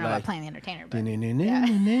 Well, I don't know Like- about playing the entertainer, but yeah.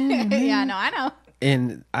 yeah, no, I know.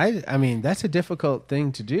 And I mean, that's a difficult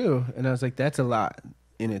thing to do, and I was like, that's a lot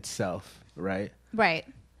in itself, right? Right.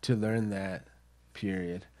 To learn that,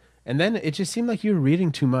 period. And then it just seemed like you were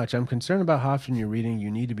reading too much. I'm concerned about how often you're reading.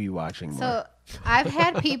 You need to be watching more. So I've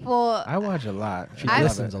had people. I watch a lot. She I love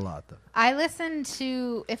listens it. a lot, though. I listen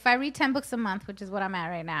to, if I read 10 books a month, which is what I'm at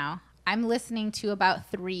right now, I'm listening to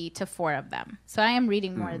about 3 to 4 of them. So I am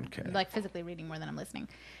reading more, Okay. like physically reading more than I'm listening.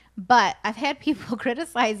 But I've had people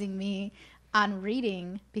criticizing me on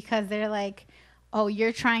reading because they're like, oh,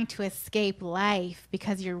 you're trying to escape life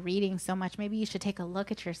because you're reading so much. Maybe you should take a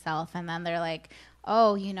look at yourself. And then they're like,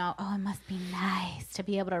 oh, you know, oh, it must be nice to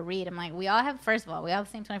be able to read. I'm like, we all have, first of all, we all have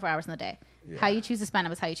the same 24 hours in the day. How you choose to spend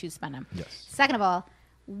them is how you choose to spend them. Yes. Second of all,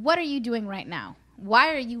 what are you doing right now?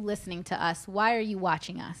 Why are you listening to us? Why are you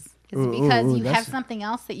watching us? Is it because you have that's- something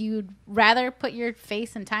else that you'd rather put your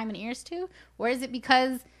face and time and ears to? Or is it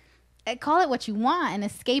because, call it what you want, an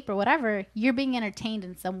escape or whatever, you're being entertained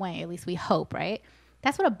in some way, at least we hope, right?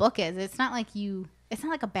 That's what a book is. It's not like it's not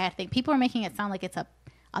like a bad thing. People are making it sound like it's a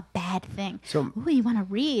bad thing. So- ooh, you want to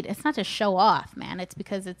read. It's not to show off, man. It's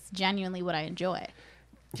because it's genuinely what I enjoy.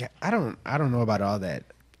 Yeah, I don't know about all that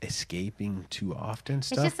escaping too often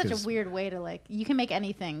stuff. It's just such 'cause a weird way to like, you can make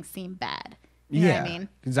anything seem bad. You know what I mean?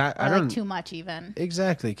 Because I Or don't like too much even.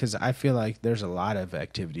 exactly, because I feel like there's a lot of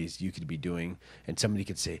activities you could be doing, and somebody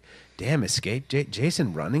could say, "Damn, escape,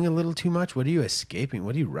 Jason, running a little too much. What are you escaping?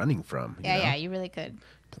 What are you running from?" You know? Yeah, you really could.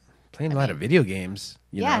 Playing a lot of video games.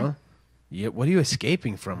 You Yeah. know. Yeah, what are you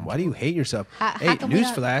escaping from? Why do you hate yourself? How Hey, come we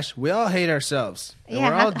don't- newsflash, we all hate ourselves. And Yeah,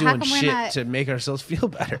 we're how- all how doing come we're shit not- to make ourselves feel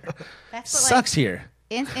better. That's what, Sucks here.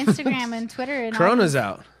 Instagram and Twitter and Corona's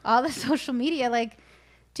out. all the social media, like,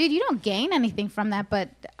 dude, you don't gain anything from that. But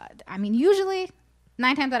I mean, usually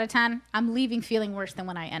 9 times out of 10, I'm leaving feeling worse than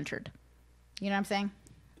when I entered. You know what I'm saying?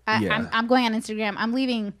 Yeah. I'm going on Instagram. I'm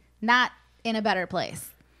leaving not in a better place.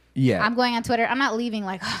 Yeah. I'm going on Twitter. I'm not leaving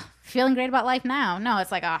like feeling great about life now. No,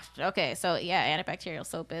 it's like, oh, okay, so yeah, antibacterial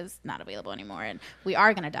soap is not available anymore, and we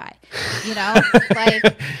are gonna die. You know, like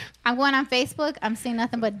I'm going on Facebook. I'm seeing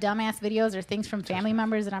nothing but dumbass videos or things from family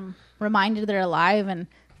members that I'm reminded they're alive and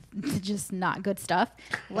just not good stuff.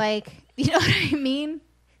 Like, you know what I mean?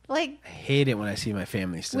 Like I hate it when I see my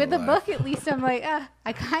family still with the alive. book, at least I'm like,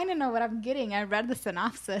 I kind of know what I'm getting. I read the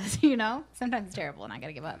synopsis. You know, sometimes it's terrible and I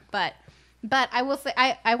gotta give up, but I will say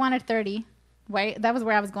I wanted 30. Right, that was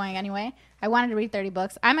where I was going anyway. I wanted to read 30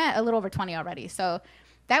 books. I'm at a little over 20 already, so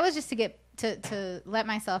that was just to get to let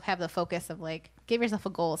myself have the focus of like give yourself a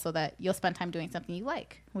goal so that you'll spend time doing something you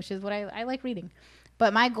like, which is what I like reading.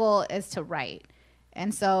 But my goal is to write,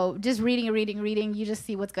 and so just reading, you just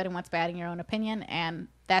see what's good and what's bad in your own opinion, and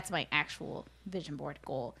that's my actual vision board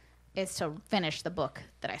goal is to finish the book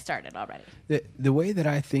that I started already. The way that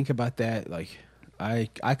I think about that, like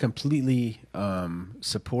I completely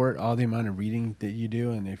support all the amount of reading that you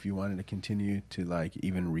do, and if you wanted to continue to like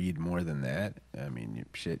even read more than that, I mean,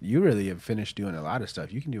 you really have finished doing a lot of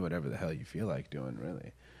stuff. You can do whatever the hell you feel like doing,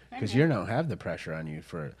 really, because you don't have the pressure on you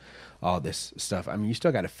for all this stuff. I mean, you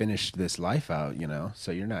still got to finish this life out, you know,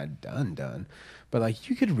 so you're not done. But like,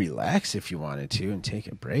 you could relax if you wanted to and take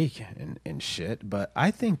a break and shit. But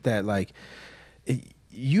I think that like.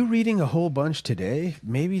 You reading a whole bunch today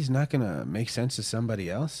maybe is not going to make sense to somebody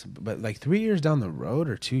else, but like 3 years down the road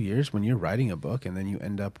or 2 years when you're writing a book and then you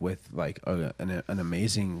end up with like an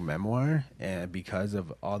amazing memoir because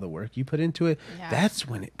of all the work you put into it, that's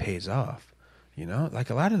when it pays off. You know, like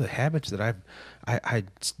a lot of the habits that I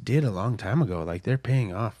did a long time ago, like they're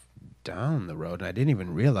paying off down the road, and I didn't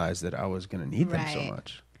even realize that I was going to need them so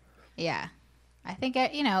much. Yeah. I think,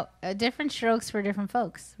 you know, different strokes for different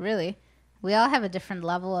folks, really. We all have a different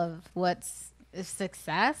level of what's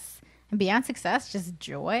success, and beyond success, just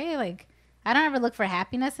joy. Like, I don't ever look for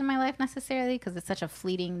happiness in my life necessarily because it's such a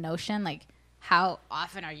fleeting notion. Like, how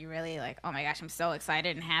often are you really like, oh my gosh, I'm so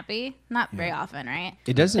excited and happy? Not very often, right?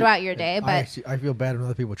 It doesn't throughout your day, but I feel bad when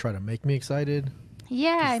other people try to make me excited.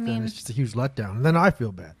 yeah, I Then mean, it's just a huge letdown, and then I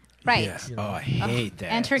feel bad. right. Yeah. Oh, I hate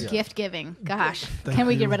that. Enter gift giving. Gosh, Thank can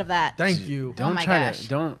we you. get rid of that? Thank you. Don't my try gosh.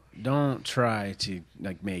 to don't try to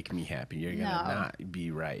like make me happy. You're gonna No. not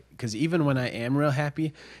be right. Because even when I am real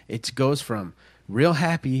happy, it goes from real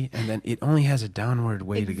happy and then it only has a downward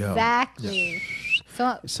way to go. Exactly.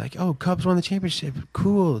 So It's like, oh, Cubs won the championship.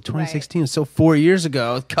 Cool, 2016. So 4 years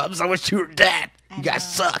ago, Cubs, I wish you were dead. You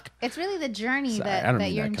guys suck. it's really the journey Sorry, I don't that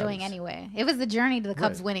mean you're that, enjoying Cubs. anyway. It was the journey to the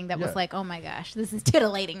Cubs Right. winning that was Yeah. like, oh my gosh, this is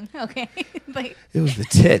titillating. Okay, like It was the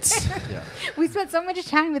tits. Yeah. we spent so much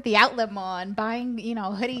time at the outlet mall and buying, you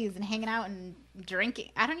know, hoodies and hanging out and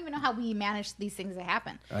drinking. I don't even know how we managed these things to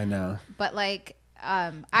happen. I know. But like,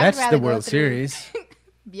 I'd That's rather the go World through- Series.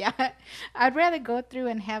 Yeah, I'd rather go through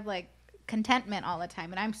and have like contentment all the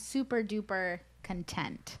time, and I'm super duper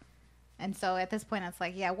content. And so at this point, it's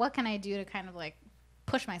like, yeah, what can I do to kind of like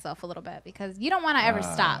push myself a little bit, because you don't want to ever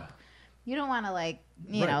stop. You don't want to like,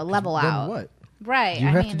 you Right, know, 'cause level then out. What? Right. You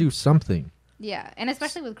I have mean, to do something. Yeah, and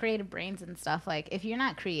especially with creative brains and stuff. Like, if you're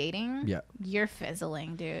not creating, Yeah. you're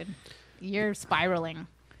fizzling, dude. You're spiraling.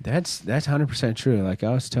 That's 100% true. Like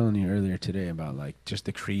I was telling you earlier today about like just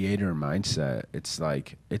the creator mindset. It's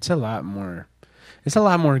like it's a lot more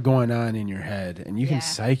going on in your head, and you Yeah. can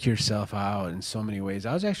psych yourself out in so many ways.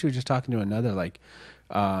 I was actually just talking to another like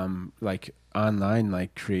online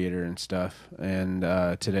like creator and stuff, and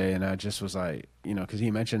today, and I just was like, you know, because he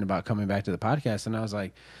mentioned about coming back to the podcast, and I was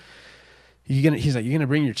like, he's like, you gonna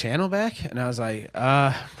bring your channel back? And I was like,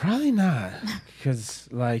 probably not, because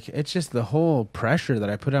like it's just the whole pressure that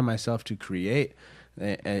I put on myself to create.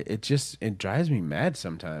 It drives me mad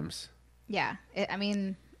sometimes. Yeah. I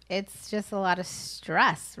mean, it's just a lot of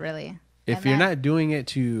stress, really. If And you're that- not doing it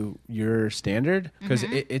to your standard, because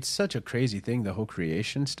it's such a crazy thing, the whole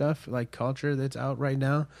creation stuff, like culture that's out right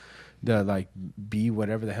now, the like be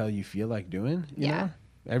whatever the hell you feel like doing. You Yeah. know?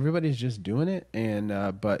 Everybody's just doing it, and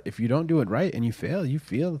but if you don't do it right and you fail, you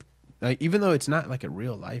feel like, even though it's not like a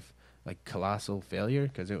real life like colossal failure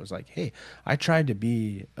because it was like, hey, I tried to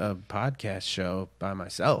be a podcast show by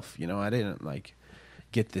myself. You know, I didn't like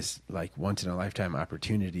get this like once in a lifetime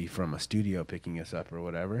opportunity from a studio picking us up or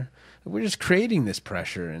whatever. We're just creating this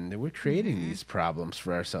pressure and we're creating these problems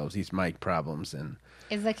for ourselves, these mic problems. And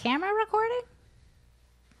Is the camera recording?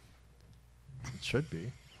 It should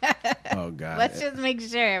be. oh god, Let's just make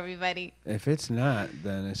sure, everybody. if it's not,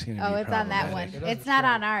 then it's gonna Oh, be it's on that one. problematic. It's not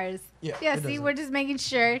on ours. Yeah, Yeah, it see, doesn't. we're just making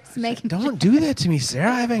sure. Just making Don't do that to me,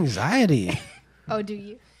 Sarah. I have anxiety. Oh, do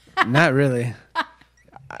you? Not really.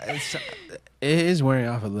 It's, it is wearing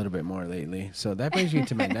off a little bit more lately. So that brings me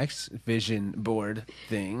to my next vision board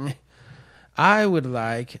thing. I would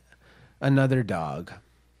like another dog.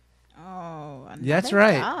 Oh, That's another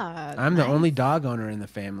right. dog. I'm the Nice. only dog owner in the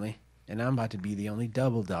family, and I'm about to be the only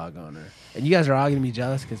double dog owner. And you guys are all going to be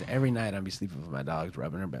jealous because every night I'll be sleeping with my dogs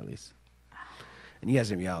rubbing their bellies. And you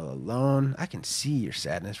guys are going to be all alone. I can see your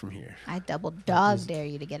sadness from here. I double dog dare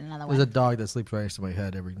you to get another There's a one. dog that sleeps right next to my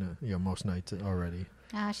head every night. Most nights already.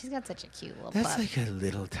 Oh, she's got such a cute little That's pup. like a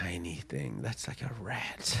little tiny thing. That's like a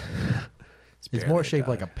rat. It's barely more a shaped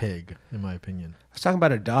dog. like a pig, in my opinion. I was talking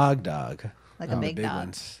about a dog. Like Oh, a the big dog.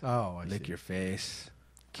 ones. Oh, I Lick see. your face.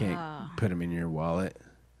 Can't Oh. put them in your wallet.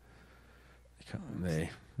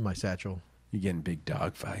 My satchel. You get in big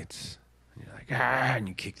dog fights. And you're like, ah, and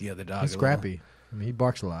you kick the other dog. He's a little. scrappy. I mean, he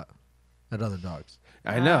barks a lot at other dogs.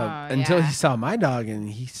 I know. Oh, Until yeah. he saw my dog and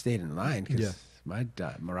he stayed in line because Yeah. my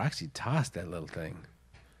dog, Maroxy, tossed that little thing.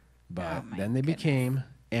 But Oh, my then they goodness. became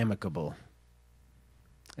amicable.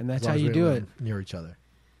 And that's As how long as you we do live it. near each other.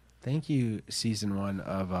 Thank you, season 1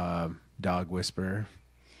 of Dog Whisperer.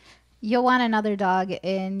 You'll want another dog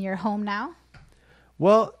in your home now?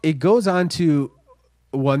 Well, it goes on to,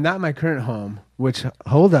 well, not my current home, which,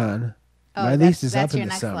 hold on. Oh, my that's- lease is that's up in your the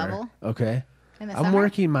next summer. level? Okay. In the I'm summer?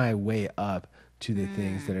 working my way up to the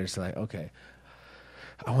things that are just like, okay,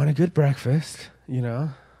 I want a good breakfast, you know,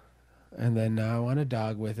 and then now I want a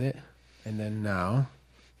dog with it, and then now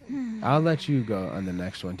I'll let you go on the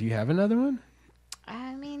next one. Do you have another one?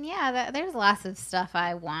 I mean, yeah, there's lots of stuff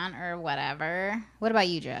I want or whatever. What about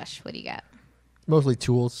you, Josh? What do you got? Mostly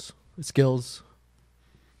tools, skills.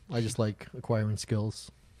 I just like acquiring skills.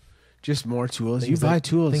 Just more tools. Things you buy that-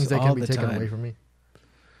 tools Things that all can be the taken time. away from me.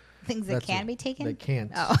 Things that That's can it. be taken? They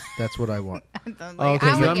can't. Oh. That's what I want. I'm like, Oh, okay,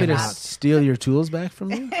 I you would want me give to up. steal your tools back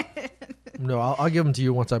from you? No, I'll give them to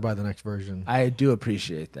you once I buy the next version. I do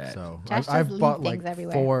appreciate that. So Josh I've does bought leave like things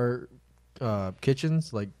everywhere. 4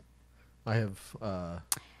 kitchens. Like I have, I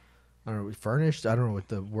don't know, furnished. I don't know what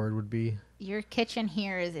the word would be. Your kitchen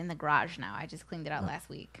here is in the garage now. I just cleaned it out last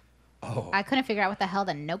week. Oh, I couldn't figure out what the hell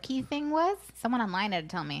the gnocchi thing was. Someone online had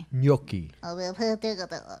to tell me. Gnocchi. So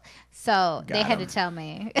they Got had to 'em. tell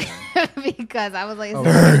me because I was like, is Oh,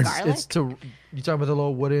 this it's, garlic? it's to you talking about the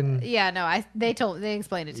little wooden. Yeah, no, they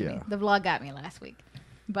explained it to me. Yeah. The vlog got me last week.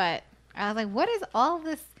 But I was like, what is all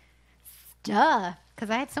this stuff? Because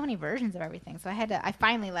I had so many versions of everything. So I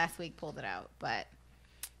finally last week pulled it out. But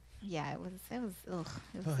yeah, it was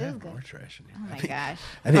good. more trash in here. Oh my gosh.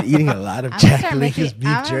 I've been eating a lot of I'm gonna Jack start Lincoln's making, beef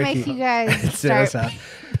I'm gonna jerky. make you guys Sarah's start house.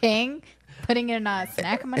 putting it in a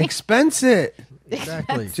snack money. Expense it.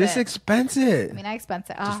 Exactly. That's Just it. expense it. I mean, I expense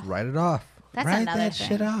it. Just Oh, write it off. that's Write another that thing.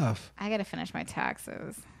 shit off. I gotta finish my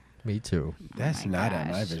taxes. Me too. That's my not on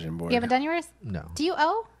my gosh. vision board. You haven't done yours? No. Do you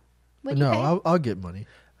owe? When you No, pay? I'll get money.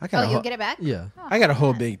 I got Oh, a you'll whole, get it back? Yeah. Oh, I got a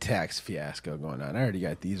whole yeah. big tax fiasco going on. I already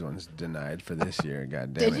got these ones denied for this year.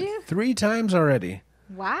 God damn Did it. you? 3 times already.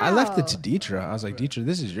 Wow. I left it to Deetra. I was like, Deetra,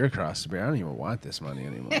 this is your cross to bear. I don't even want this money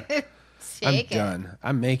anymore. I'm Take it. done.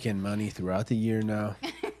 I'm making money throughout the year now.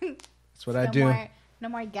 That's what I No do. no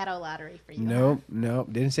more ghetto lottery for you. Nope.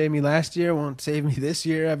 Didn't save me last year. Won't save me this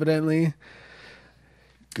year, evidently.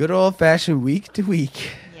 Good old fashioned week to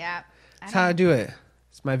week. Yeah. That's how I do it.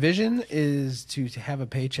 So my vision is to have a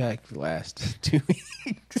paycheck last 2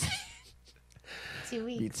 weeks. 2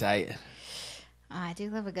 Be weeks. tight. Oh, I do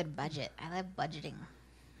love a good budget. I love budgeting.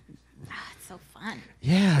 It's so fun.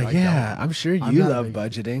 Yeah, I yeah. don't. I'm sure I'm you not a love big-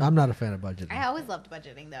 budgeting. I'm not a fan of budgeting. I always loved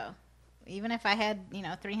budgeting though. Even if I had,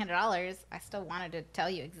 $300, I still wanted to tell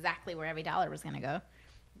you exactly where every dollar was going to go.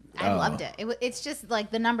 I Oh. loved it. It's just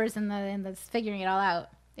like the numbers and the figuring it all out.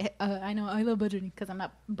 I know I love budgeting because I'm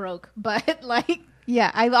not broke, but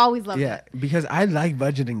yeah, I've always loved Yeah, it. because I like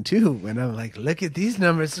budgeting too. When I'm like, look at these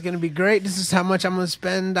numbers, it's gonna be great. This is how much I'm gonna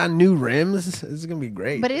spend on new rims. This is gonna be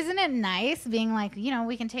great. But isn't it nice being like,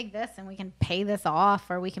 we can take this and we can pay this off,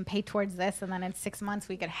 or we can pay towards this, and then in 6 months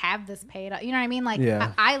we could have this paid off. You know what I mean? Like,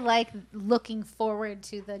 Yeah. I like looking forward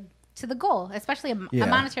to to the goal, especially a Yeah.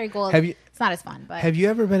 monetary goal. Have you- It's not as fun, but Have you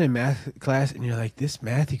ever been in math class and you're like, this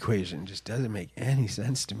math equation just doesn't make any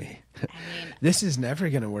sense to me? I mean, This is never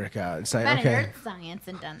going to work out. It's like, I've been in okay, earth science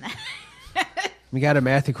and done that. we got a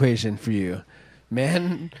math equation for you.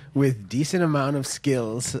 Man with decent amount of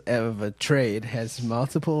skills of a trade has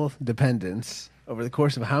multiple dependents. Over the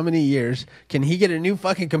course of how many years can he get a new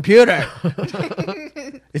fucking computer?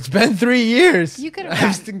 It's been 3 years. You could have I gotten-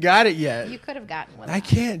 haven't got it yet. You could have gotten one. I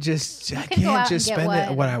can't just can go out and get spend it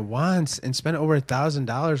one. what I want and spend over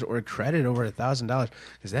 $1,000 or credit over $1,000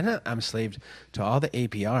 because then I'm slaved to all the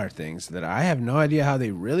APR things that I have no idea how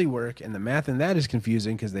they really work, and the math in that is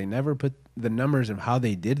confusing because they never put the numbers of how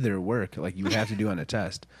they did their work like you would have to do on a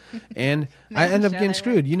test, and I end up Sure getting they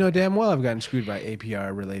screwed. You know damn well I've gotten screwed by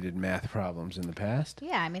APR related math problems in the past.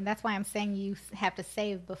 Yeah, I mean that's why I'm saying you have to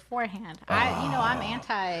save beforehand. I'm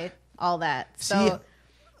anti all that. So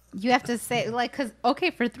you have to say because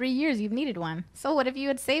for 3 years you've needed one. So what if you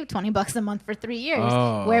had saved $20 a month for 3 years?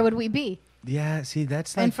 Oh. Where would we be? Yeah, see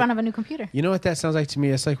that's like In front of a new computer. You know what that sounds like to me?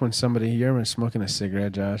 It's like when you're ever smoking a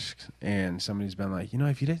cigarette, Josh, and somebody's been like,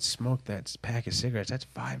 if you didn't smoke that pack of cigarettes, that's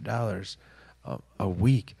 $5 a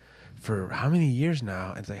week for how many years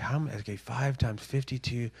now? It's like, how many? Okay, 5 times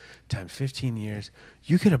 52 times 15 years.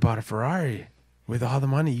 You could have bought a Ferrari with all the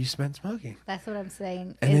money you spent smoking. That's what I'm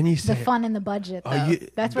saying. And then you the say- fun in the budget. Oh, Though.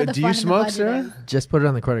 That's where the do fun you in smoke, the budget Sarah? is. Just put it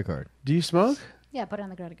on the credit card. Do you smoke? Yeah, put it on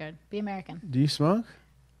the credit card. Be American. Do you smoke?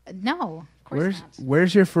 No, of course not.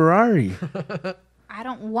 Where's your Ferrari? I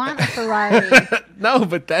don't want a Ferrari. No,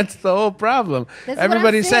 but that's the whole problem. That's what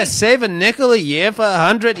Everybody I'm says saying. save a nickel a year for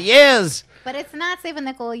 100 years. But it's not save a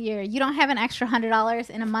nickel a year. You don't have an extra $100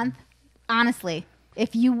 in a month. Honestly,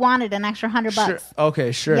 if you wanted an extra $100, Sure.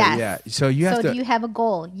 Okay, sure. Yes. Yeah. So you have so to do you have a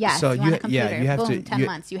goal? Yes. So you want you- a computer. yeah, you have Boom, to- 10 you-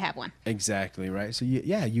 months, you have one. exactly right. So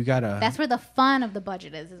you gotta. That's where the fun of the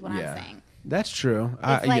budget is what yeah, I'm saying. that's true.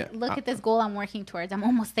 It's like, look at this goal I'm working towards. I'm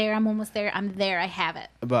almost there. I'm there. I have it.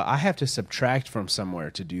 But I have to subtract from somewhere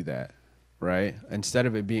to do that, right? Instead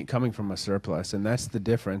of it coming from a surplus, and that's the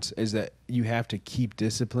difference. Is that you have to keep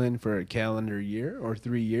discipline for a calendar year or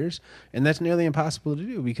 3 years, and that's nearly impossible to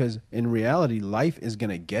do because in reality, life is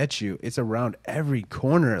gonna get you. It's around every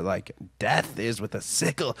corner, like death is with a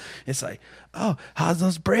sickle. It's like, oh, how's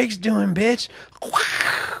those brakes doing, bitch?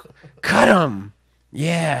 Cut them.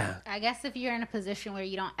 Yeah. I guess if you're in a position where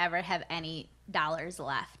you don't ever have any dollars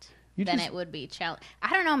left, You then just- it would be challenge.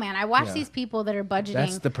 I don't know, man. I watch Yeah. these people that are budgeting.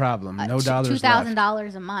 That's the problem. No dollars left.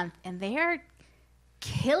 $2,000 a month, and they're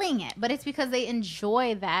killing it. But it's because they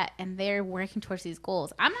enjoy that and they're working towards these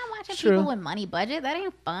goals. I'm not watching True. people with money budget. That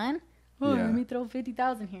ain't fun. Oh, Yeah. let me throw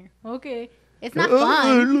 50,000 here. Okay, it's not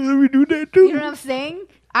fun. Let me do that too. You know what I'm saying?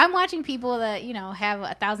 I'm watching people that have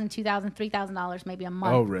 $1,000, $2,000, $3,000 maybe a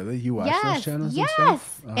month. Oh, really? You watch those Yes, channels yes. and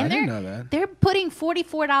stuff? Oh, And I didn't they're- know that. They're putting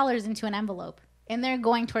 $44 into an envelope and they're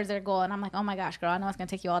going towards their goal. And I'm like, oh my gosh, girl, I know it's going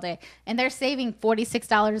to take you all day. And they're saving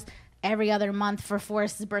 $46 every other month for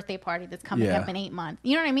Forrest's birthday party that's coming Yeah. up in 8 months.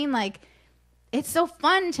 You know what I mean? Like, it's so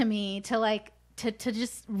fun to me to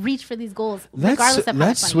just reach for these goals, regardless of how much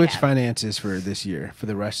Let's money switch you have. finances for this year, for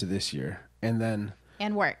the rest of this year. And then,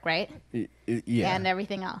 And work, right? yeah. And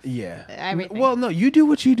everything else. Yeah. Everything. Well, no, you do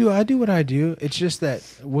what you do. I do what I do. It's just that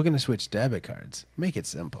we're going to switch debit cards. Make it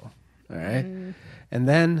simple. All right. And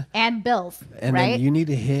then, And bills, and right? then you need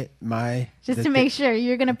to hit my. Just the to make sure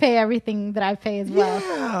you're going to pay everything that I pay as well.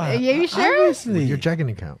 Yeah, Are you sure? Obviously. Your checking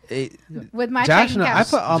account. With my Josh checking and I account.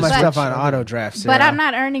 put all my But- stuff on auto draft. But Sarah. I'm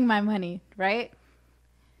not earning my money, right?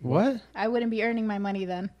 What? I wouldn't be earning my money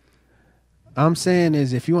then. I'm saying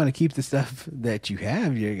is if you want to keep the stuff that you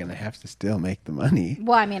have, you're going to have to still make the money.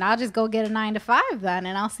 Well, I mean, I'll just go get a 9 to 5 then,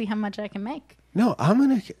 and I'll see how much I can make. No,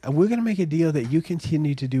 we're gonna make a deal that you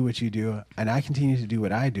continue to do what you do and I continue to do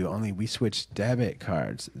what I do, only we switch debit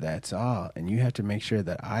cards. That's all. And you have to make sure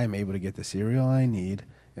that I am able to get the cereal I need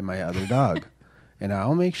and my other dog. And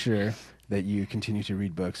I'll make sure that you continue to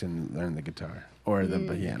read books and learn the guitar or the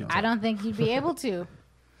piano. I don't think you'd be able to.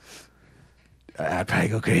 I'd probably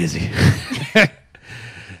go crazy.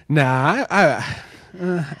 Nah, I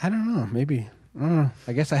don't know. Maybe.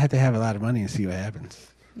 I guess I have to have a lot of money and see what happens.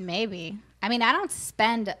 Maybe. I mean, I don't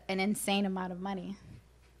spend an insane amount of money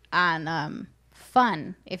on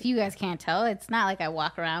fun. If you guys can't tell, it's not like I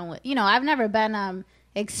walk around with, I've never been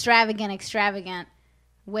extravagant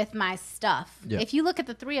with my stuff. Yeah. If you look at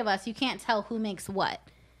the three of us, you can't tell who makes what.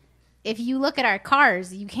 If you look at our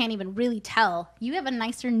cars, you can't even really tell. You have a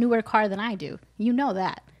nicer, newer car than I do. You know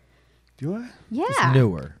that. Do I? Yeah. It's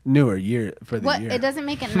newer. Newer year for the What? year. It doesn't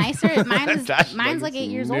make it nicer. Mine's like 8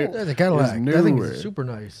 years new. old. Yeah, the Cadillac. It's That thing newer. is super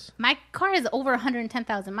nice. My car is over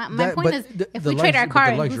 110,000. My That- point but is, the- if the we trade our luxury- car,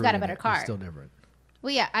 but the who's luxury got a in better it is car? Still different.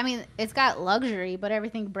 Well, yeah. I mean, it's got luxury, but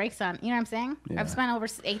everything breaks on. You know what I'm saying? Yeah. I've spent over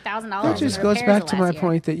 $8,000. That just in goes repairs back the to my last year.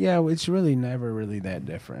 point that it's really never really that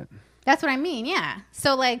different. That's what I mean. Yeah.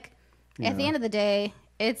 So like, at the Yeah. end of the day,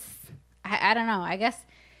 it's I don't know. I guess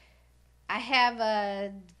I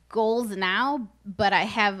have goals now, but I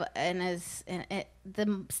have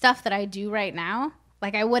the stuff that I do right now.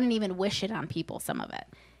 Like I wouldn't even wish it on people. Some of it,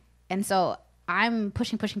 and so I'm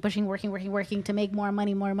pushing, working to make more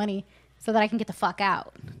money, so that I can get the fuck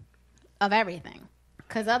out of everything.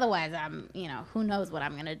 Because otherwise, who knows what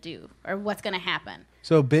I'm gonna do or what's gonna happen.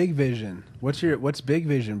 So big vision. What's big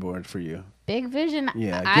vision board for you? Big vision.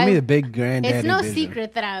 Yeah, give me the big granddaddy It's no vision.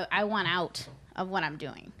 secret that I want out of what I'm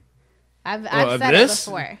doing. I've of said this? it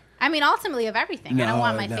before. I mean, ultimately of everything. I don't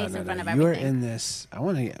want my face in front of You're everything. in this.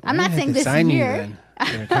 I'm not saying this sign year. You then, in a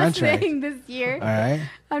I'm not contract. saying this year. All right.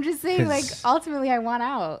 I'm just saying, like, 'Cause- ultimately, I want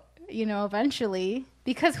out. Eventually,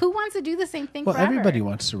 because who wants to do the same thing Well, forever? everybody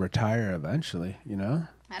wants to retire eventually, you know.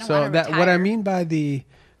 I don't So wanna what I retire. mean by the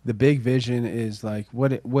big vision is like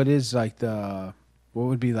what is like what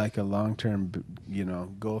would be like a long-term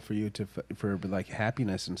goal for you for like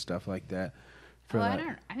happiness and stuff like that.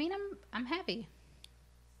 I mean, I'm happy.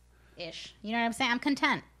 Ish. You know what I'm saying? I'm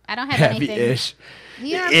content. I don't have anything. Happy-ish.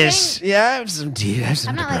 You know what I'm Ish. saying? Yeah, I have some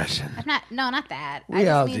depression. No, not that. We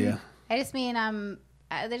all do. I just mean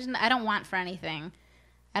I don't want for anything.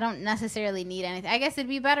 I don't necessarily need anything. I guess it'd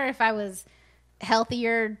be better if I was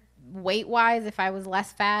healthier weight wise, if I was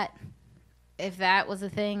less fat. If that was a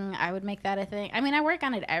thing, I would make that a thing. I mean, I work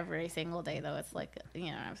on it every single day, though. It's like, you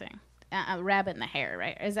know what I'm saying? A rabbit in the hair,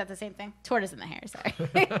 right? Is that the same thing? Tortoise in the hair, sorry.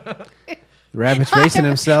 The rabbit's racing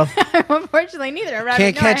himself. Unfortunately, neither a rabbit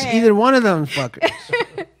Can't nor a catch hare. either one of them fuckers.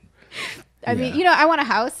 I mean, I want a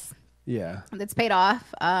house Yeah. that's paid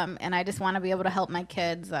off, and I just want to be able to help my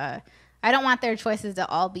kids. I don't want their choices to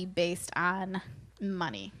all be based on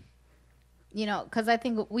money. Because I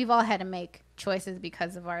think we've all had to make choices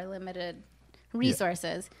because of our limited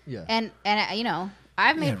resources. Yeah. And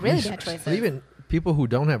I've made really bad resources. choices. But even people who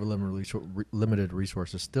don't have limited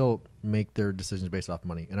resources still make their decisions based off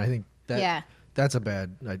money, and I think that's a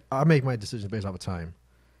bad. I make my decisions based off of time,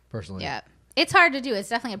 personally. Yeah. It's hard to do. It's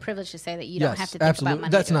definitely a privilege to say that you don't have to think absolutely. about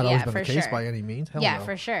money. That's to not do it. always Yeah, been the for case sure. by any means. Hell Yeah, no.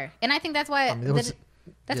 for sure. And I think that's why Yeah.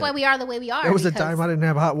 why we are the way we are. There was a because- time I didn't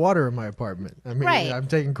have hot water in my apartment. I mean, Right. I'm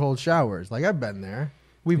taking cold showers. Like I've been there.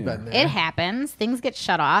 We've been there. It happens. Things get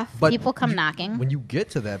shut off. But People come knocking. When you get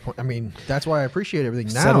to that point, I mean, that's why I appreciate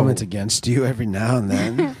everything now. Settlements against you every now and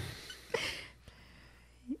then.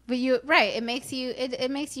 But it makes you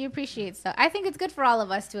it makes you appreciate stuff. I think it's good for all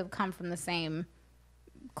of us to have come from the same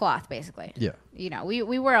cloth, basically. Yeah. We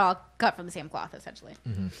were all cut from the same cloth, essentially,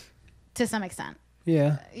 Mm-hmm. to some extent.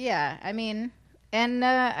 Yeah. Yeah, I mean, and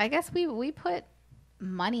I guess we put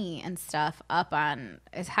money and stuff up on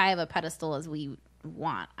as high of a pedestal as we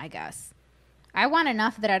want. I guess I want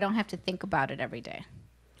enough that I don't have to think about it every day.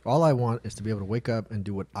 All I want is to be able to wake up and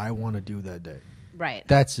do what I want to do that day. Right.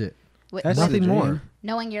 That's it. That's the Nothing dream. more.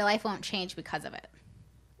 Knowing your life won't change because of it.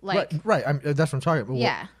 Like, Right. That's what I'm talking about.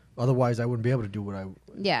 Yeah. Otherwise, I wouldn't be able to do what I.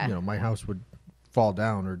 Yeah. My house would fall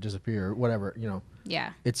down or disappear or whatever.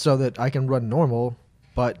 yeah. It's so that I can run normal,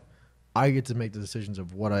 but I get to make the decisions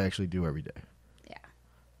of what I actually do every day. Yeah.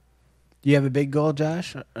 Do you have a big goal,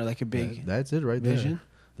 Josh, or like a big That's it right vision?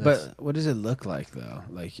 there. That's But what does it look like though?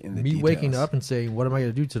 Like in the me details? waking up and saying, "What am I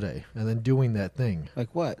going to do today?" and then doing that thing. Like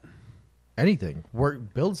what? Anything.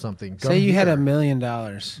 Work. Build something. Say you had here. $1 million You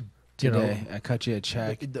know, today. I cut you a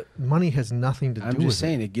check. The money has nothing to I'm do with just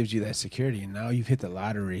saying it gives you that security, and now you've hit the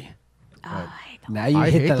lottery. Oh, I hate the Now you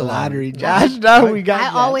I hit hate the the lottery, lottery. Josh. Now we got. I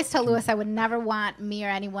that. always tell Lewis I would never want me or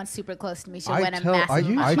anyone super close to me to win a massive I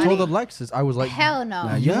amount of told money. Alexis, I was like, Hell no.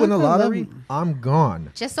 Nah, you Yeah, win the I love lottery, it. I'm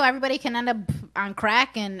gone. Just so everybody can end up on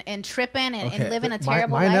crack and tripping and Okay, living a My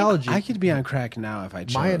terrible life. analogy, I could be on crack now if I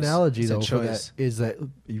chose. my analogy It's a though for that choice. is that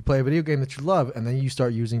you play a video game that you love, and then you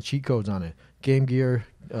start using cheat codes on it. Game Gear,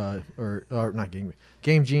 or not Game Gear,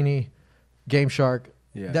 Game Genie, Game Shark.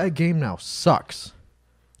 Yeah. That game now sucks,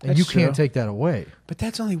 and That's you can't true. take that away. But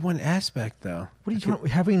that's only one aspect, though. What are you talking?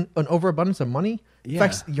 Having an overabundance of money Yeah.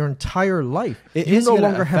 affects your entire life. It You is no gonna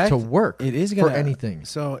longer have to affect- work It is for gonna, anything.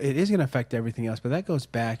 So it is going to affect everything else. But that goes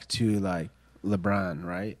back to like LeBron,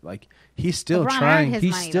 right? Like he's still LeBron earned trying. his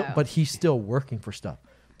He's money, still, though. but he's still working for stuff.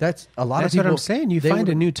 That's a lot That's of people. what I'm saying. You they find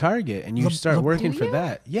a would- new target and you start look- working Do for you?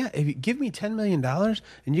 that. Yeah, if you give me $10 million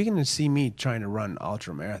and you're going to see me trying to run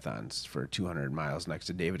ultra marathons for 200 miles next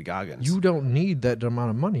to David Goggins. You don't need that amount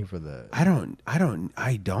of money for that. I don't.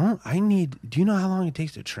 I need. Do you know how long it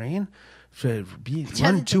takes to train? To run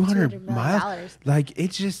take 200 $200 million. miles? Like,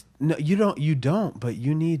 it's just, no, you don't, but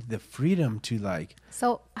you need the freedom to, like,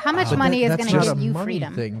 So how much But money is that's going to not give a you money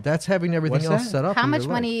freedom? thing. That's having everything What's else that? set up. How in much your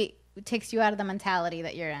life. money takes you out of the mentality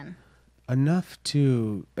that you're in? enough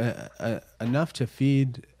to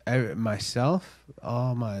feed myself,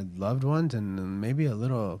 all my loved ones, and then maybe a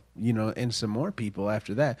little, and some more people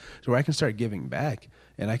after that, so where I can start giving back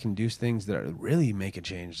and I can do things that really make a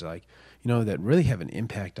change, like, that really have an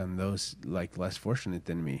impact on those like less fortunate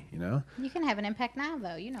than me, You can have an impact now,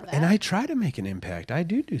 though. You know that. And I try to make an impact. I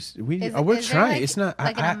do. We're Is there, trying. like, It's not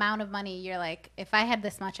like an I, amount of money. You're like, if I had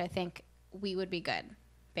this much, I think we would be good.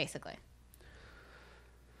 Basically,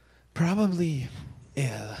 probably.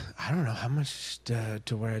 Yeah, I don't know how much to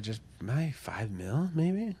where I just my $5 million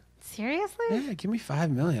maybe. seriously. Yeah, give me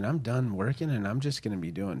 $5 million. I'm done working, and I'm just gonna be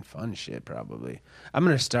doing fun shit. Probably, I'm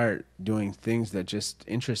gonna start doing things that just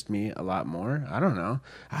interest me a lot more. I don't know.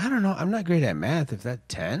 I'm not great at math. If that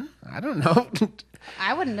 10, I don't know.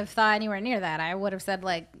 I wouldn't have thought anywhere near that. I would have said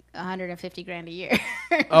like 150 grand a year.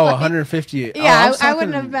 Oh, Like, 150. Yeah, I I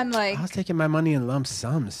wouldn't have been like, I was taking my money in lump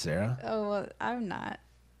sums, Sarah. oh, well, I'm not.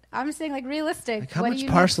 I'm saying like realistic. Like how What much do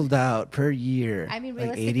you parceled out per year? I mean, like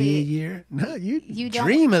 80 a realistically, year. No, you don't-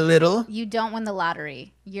 dream a little. You don't win the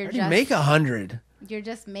lottery. You're Already just make 100. You're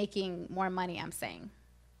just making more money. I'm saying,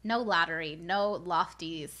 no lottery, no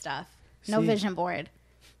lofty stuff, no See- vision board.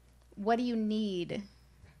 What do you need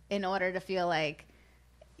in order to feel like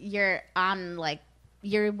you're on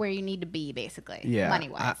you're where you need to be, basically? Yeah, money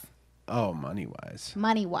wise. Money wise.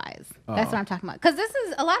 Money wise. That's Oh. what I'm talking about. Because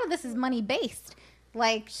a lot of this is money based.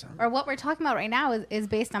 Or what we're talking about right now is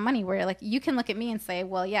based on money, where like you can look at me and say,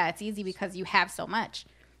 well, yeah, it's easy because you have so much,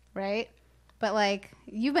 right? But like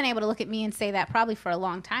you've been able to look at me and say that probably for a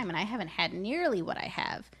long time, and I haven't had nearly what I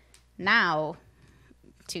have now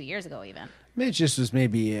 2 years ago even. It just was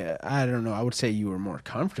maybe, I don't know, I would say you were more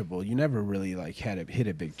comfortable. You never really like had to hit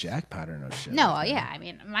a big jackpot or no shit. No, like that. yeah. I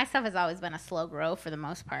mean, my stuff has always been a slow grow for the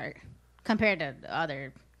most part compared to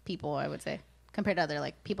other people, I would say. Compared to other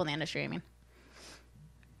like people in the industry, I mean.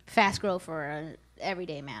 Fast grow for an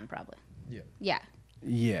everyday man, probably. Yeah. Yeah.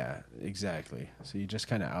 Yeah, exactly. So you just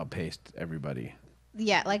kind of outpaced everybody.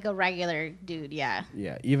 Yeah, like a regular dude, yeah.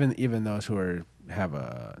 Yeah, even those who have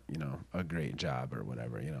a great job or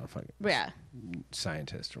whatever, Yeah.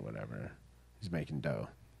 scientist or whatever, who's making dough.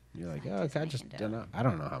 You're like, oh, Scientist I just making don't know. I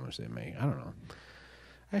don't know how much they make. I don't know.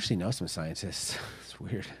 I actually know some scientists. It's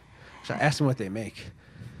weird. So I ask them what they make.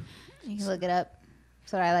 You can look it up.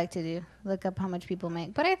 That's what I like to do. Look up how much people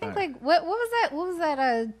make. But I think Right. like what was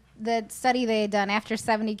that that study they had done after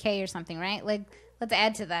 70K or something, right? Like let's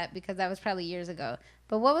add to that because that was probably years ago.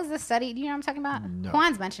 But what was the study? Do you know what I'm talking about? No.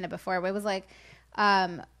 Juan's mentioned it before. But it was like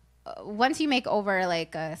once you make over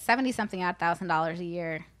like $70-something odd $1,000 a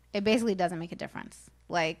year, it basically doesn't make a difference.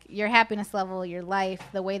 Like your happiness level, your life,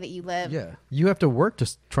 the way that you live. Yeah. You have to work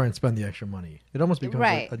to try and spend the extra money. It almost becomes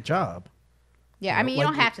Right. a job. Yeah, You I know, mean, you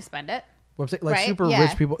like don't have to spend it. Well, I'm saying, like Right, super yeah.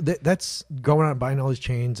 rich people, that's going out and buying all these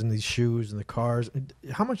chains and these shoes and the cars.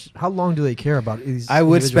 How long do they care about these? I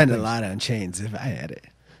would individual spend a things? lot on chains if I had it.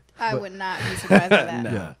 I would not be surprised by that.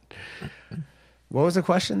 No. Yeah. What was the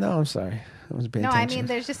question, though? I'm sorry. I was paying No, I attention. mean,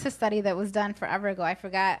 there's just a study that was done forever ago. I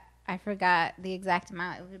forgot the exact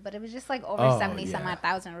amount, but it was just like over Oh, 70 some yeah. odd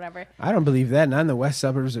thousand or whatever. I don't believe that. Not in the west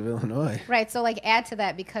suburbs of Illinois. Right. So like add to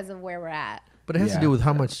that because of where we're at. But it has Yeah. to do with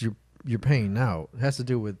how much you're paying now. It has to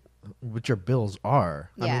do with what your bills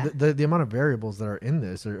are. Yeah. I mean, the amount of variables that are in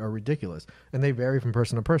this are ridiculous, and they vary from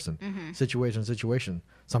person to person, Mm-hmm. situation to situation.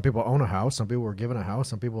 Some people own a house. Some people were given a house.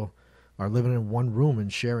 Some people are living in one room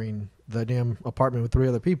and sharing the damn apartment with 3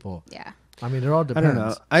 other people. Yeah. I mean, it all I depends. don't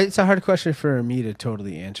know. It's a hard question for me to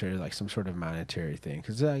totally answer, like some sort of monetary thing,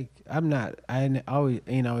 because I ain't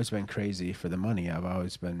always been crazy for the money. I've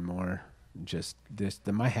always been more just this.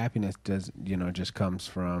 My happiness does, just comes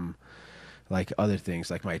from like other things,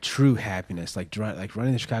 like my true happiness, like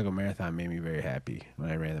running the Chicago Marathon made me very happy when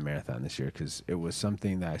I ran the marathon this year, because it was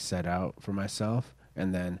something that I set out for myself,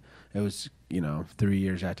 and then it was 3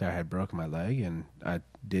 years after I had broken my leg, and I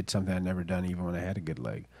did something I'd never done even when I had a good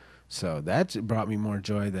leg. So that brought me more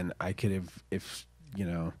joy than I could have if,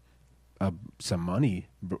 some money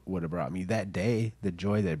would have brought me that day. The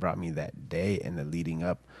joy that it brought me that day and the leading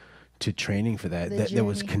up to training for that, The there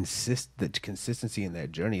was journey. the consistency in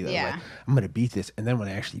that journey. That Yeah. was like, I'm going to beat this. And then when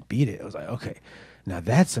I actually beat it, I was like, okay, Now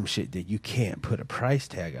that's some shit that you can't put a price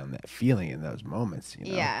tag on, that feeling in those moments,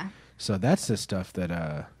 you know? Yeah. So that's the stuff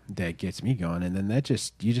that that gets me going, and then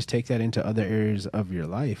you just take that into other areas of your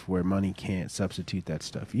life where money can't substitute that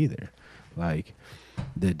stuff either. Like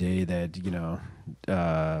the day that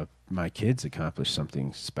my kids accomplish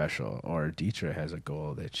something special, or Deetra has a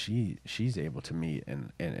goal that she's able to meet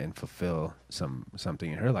and fulfill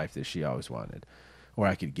something in her life that she always wanted, or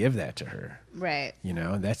I could give that to her. Right.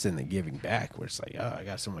 And that's in the giving back, where it's like, oh, I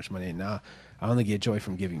got so much money, and now I only get joy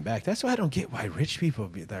from giving back. That's why I don't get why rich people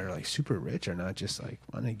that are like super rich are not just like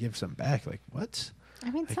want to give some back. Like, what?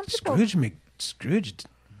 I mean, Like some people. Scrooged.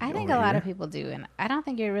 I think a lot of people do, and I don't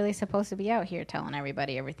think you're really supposed to be out here telling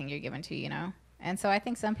everybody everything you're giving to, And so I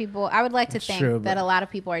think some people, I would like to think true, that but- a lot of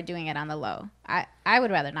people are doing it on the low. I would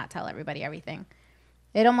rather not tell everybody everything.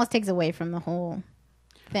 It almost takes away from the whole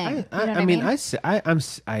thing. You know what I mean?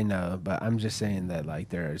 I know, but I'm just saying that like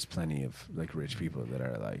there's plenty of like rich people that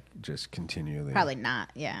are like just continually. Probably not.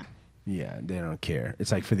 Yeah. Yeah, they don't care.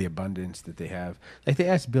 It's like for the abundance that they have. Like they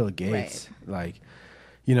asked Bill Gates, like,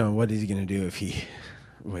 what is he gonna do if he,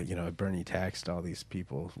 Bernie taxed all these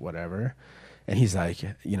people, whatever, and he's like,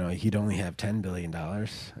 he'd only have $10 billion,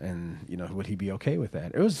 and would he be okay with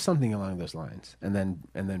that? It was something along those lines. And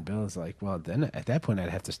then Bill's like, well, then at that point I'd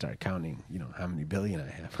have to start counting, how many billion I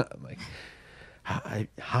have. I'm like,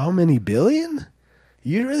 how many billion?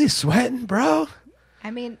 You really sweating, bro? I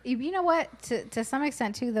mean, you know what? To some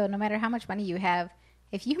extent, too, though, no matter how much money you have,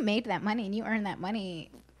 if you made that money and you earned that money,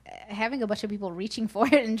 having a bunch of people reaching for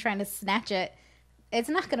it and trying to snatch it, it's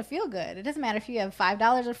not going to feel good. It doesn't matter if you have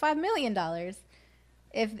 $5 or $5 million.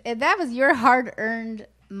 If that was your hard-earned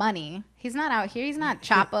money, he's not out here. He's not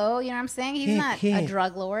Chapo. You know what I'm saying? He's not a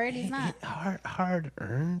drug lord. He's not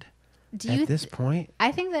hard-earned. Do you at this point?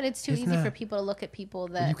 I think that it's too It's easy not- for people to look at people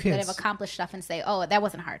You that can't have s- accomplished stuff and say, "Oh, that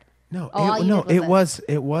wasn't hard." No, Oh, all you did was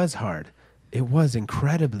it was hard. It was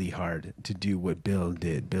incredibly hard to do what Bill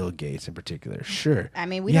did, Bill Gates in particular. Sure. I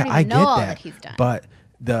mean, we don't even know all that he's done. But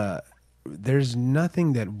there's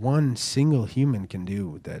nothing that one single human can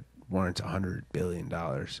do that warrants $100 billion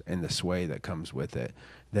and the sway that comes with it.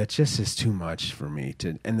 That just is too much for me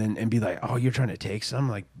to, and be like, oh, you're trying to take some,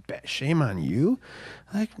 like, shame on you.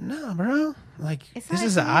 Like, no, bro. Like, It's this not a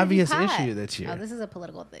is an community obvious pot. issue that's here. Oh, this is a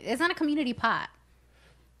political thing. It's not a community pot.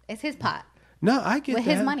 It's his pot. No, I get With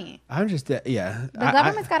that. his money. I'm just, yeah. The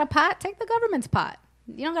government's got a pot. Take the government's pot.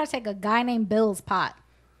 You don't got to take a guy named Bill's pot.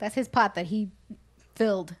 That's his pot that he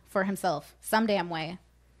filled for himself some damn way.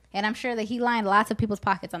 And I'm sure that he lined lots of people's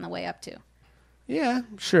pockets on the way up, too. Yeah,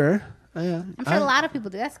 sure. Yeah, I'm sure a lot of people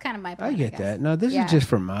do. That's kind of my point. I get guess. that. No, this Yeah. is just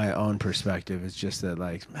from my own perspective. It's just that,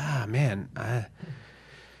 like, man,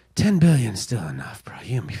 10 billion is still enough, bro.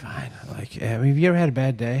 You'll be fine. Like, have you ever had a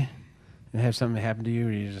bad day and have something happen to you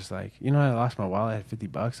where you're just like, I lost my wallet, I had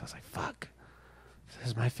 $50. I was like, fuck, this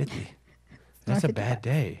is my 50. That's a $50. bad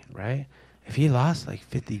day, right? If he lost like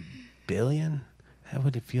 50 billion, how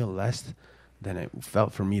would it feel less than it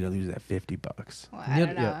felt for me to lose that $50? Well, I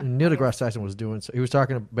don't know. Yeah, Neil deGrasse Tyson was doing. So he was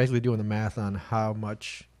basically doing the math on how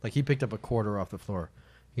much. Like he picked up a quarter off the floor.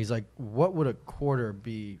 He's like, "What would a quarter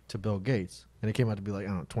be to Bill Gates?" And it came out to be like, I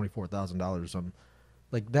don't know, $24,000 or something.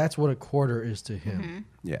 Like that's what a quarter is to him. Mm-hmm.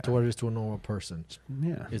 Yeah. To what it is to a normal person.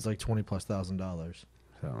 Yeah. It's like $20,000+.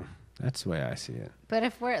 So that's the way I see it. But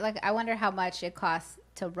if we're like, I wonder how much it costs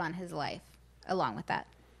to run his life along with that.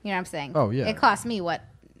 You know what I'm saying? Oh, yeah. It costs me what?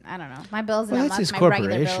 I don't know. My bills Well, in a that's month, his my regular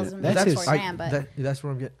corporation. bills, and That's that's his- 4 grand, but That's what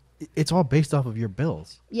I'm getting. It's all based off of your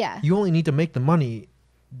bills. yeah. You only need to make the money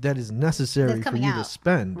that is necessary That's for coming you to out.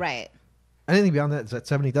 spend. Right. Anything beyond that, that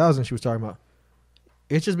 70,000 she was talking about,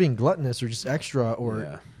 it's just being gluttonous or just extra or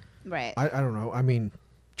Yeah. Right. I don't know. I mean,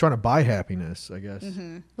 trying to buy happiness, I guess.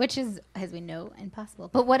 Which is, as we know, impossible.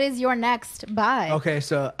 But what is your next buy? Okay,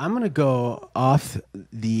 so I'm gonna go off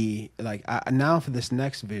the now for this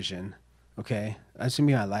next vision. Okay, that's gonna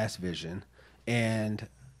be my last vision, and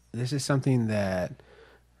this is something that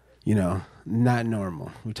not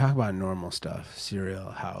normal. We talk about normal stuff,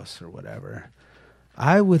 cereal, house, or whatever.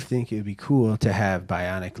 I would think it would be cool to have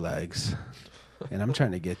bionic legs, and I'm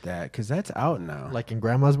trying to get that because that's out now. Like in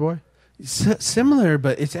Grandma's Boy? Similar,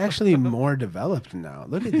 but it's actually more developed now.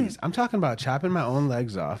 Look at these. I'm talking about chopping my own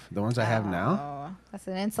legs off, the ones I have now. Oh, that's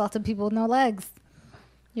an insult to people with no legs.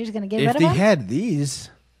 You're just gonna get If rid of they them? had these,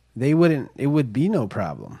 they wouldn't. It would be no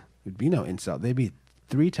problem. It would be no insult. They'd be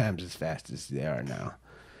 3 times as fast as they are now,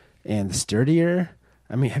 and sturdier.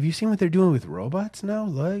 I mean, have you seen what they're doing with robots now?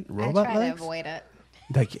 Like I robot try to legs, avoid it.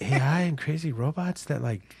 like AI and crazy robots that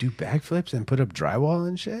like do backflips and put up drywall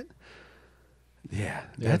and shit. Yeah,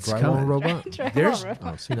 Yeah, that's drywall coming. robot. Drywall There's-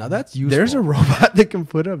 robot. Oh, see now that's useful. There's a robot that can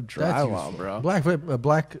put up That's drywall, useful. bro. A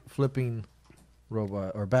black flipping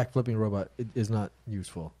robot or back flipping robot is not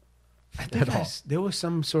useful. I think at all. there was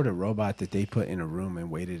some sort of robot that they put in a room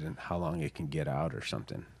and waited and how long it can get out or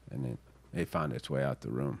something, and it found its way out the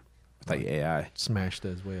room with like AI. Smashed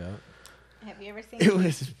his way out. Have you ever seen? It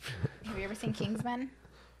was Have you ever seen Kingsman?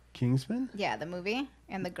 Kingsman. Yeah, the movie,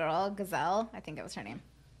 and the girl Gazelle, I think that was her name,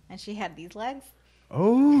 and she had these legs,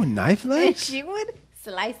 Oh, knife and legs. she would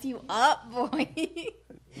slice you up, boy.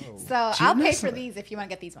 So She I'll pay must- for these if you want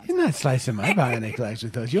to get these ones. You're not slicing my bionic legs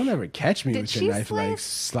with those. You'll never catch me Did with she your knife slice- legs,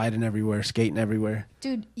 sliding everywhere, skating everywhere.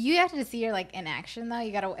 Dude, you have to see her like in action though.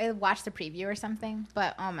 You gotta watch the preview or something.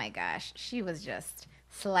 But oh my gosh, she was just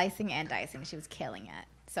slicing and dicing. She was killing it.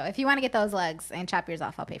 So if you want to get those legs and chop yours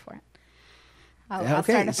off, I'll pay for it. I'll start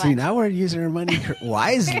Okay, a see fund. now we're using our money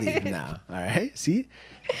wisely now. All right, see,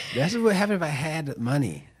 that's what would happen if I had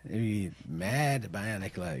money. It'd be mad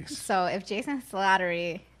bionic legs. So if Jason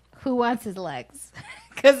Slattery, who wants his legs?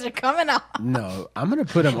 Because they're coming off. No, I'm gonna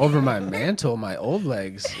put them over my mantle, my old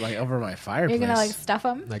legs, like over my fireplace. You're gonna like stuff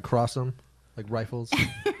them. Like cross them, like rifles.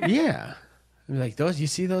 Yeah, I mean, like those. You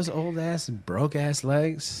see those old ass, broke ass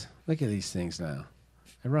legs? Look at these things now.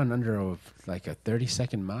 I run under like a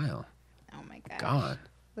 30-second mile. Oh my gosh. Gone.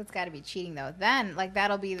 That's got to be cheating though. Then like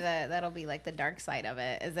that'll be like the dark side of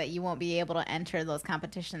it is that you won't be able to enter those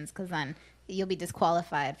competitions because then you'll be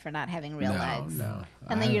disqualified for not having real legs. No.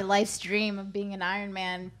 And then your life's dream of being an Iron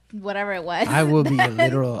Man, whatever it was. I will be a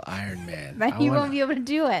literal Iron Man. Then you won't be able to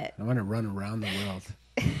do it. I want to run around the world.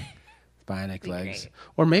 Bionic Be legs. great.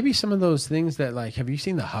 Or maybe some of those things that like, have you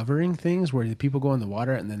seen the hovering things where the people go in the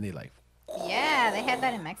water and then they like, Yeah, they had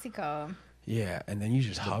that in Mexico. yeah, and then you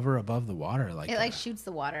just hover above the water like It like shoots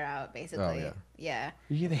the water out basically. Oh, yeah. Yeah.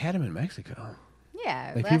 yeah, they had them in Mexico.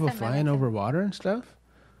 Yeah. Like last people time I flying went to- over water and stuff.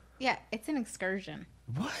 Yeah, it's an excursion.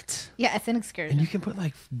 What? Yeah, it's an And excursion. you can put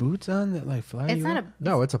like boots on that like fly It's you not up? a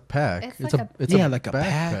No, it's a pack. It's It's like a a- it's yeah, a like a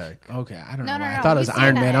backpack. pack. Okay, I don't No, know. no, why. I no, thought it you was stand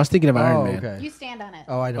Iron on Man. it. I was thinking of Iron Oh, Man. okay. You stand on it.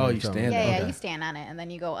 Oh, I know. Oh, what you you're talking stand about. Yeah, Okay. yeah, you stand on it and then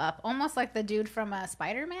you go up, almost like the dude from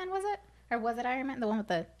Spider-Man, was it? Or was it Iron Man? The one with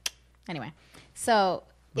the. Anyway, so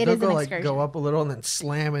But it they'll is an go, excursion. go up a little and then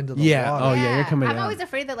slam into the Yeah. water. Oh, yeah, you're coming I'm down. always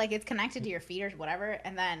afraid that like it's connected to your feet or whatever,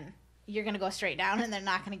 and then you're gonna go straight down, and they're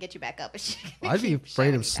not gonna get you back up. It's just gonna I'd be keep afraid shoving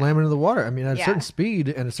of you down. slamming into the water. I mean, at a Yeah. certain speed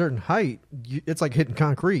and a certain height, it's like hitting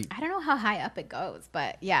concrete. I don't know how high up it goes,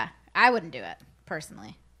 but yeah, I wouldn't do it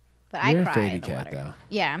personally. But You're I a cry fraidy in the cat, water. though.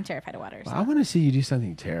 Yeah, I'm terrified of water. Well, I want to see you do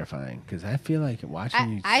something terrifying because I feel like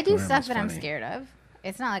watching you. I do swim stuff is that I'm funny. scared of.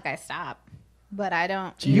 It's not like I stop, but I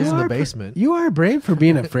don't. She is in the are basement. You are brave for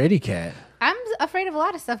being a fraidy cat. I'm afraid of a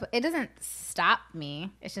lot of stuff. But it doesn't stop me.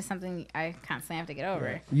 It's just something I constantly have to get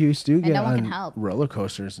over. You used to get no one can on help. roller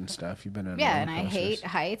coasters and stuff. You've been on Yeah, roller and I coasters. hate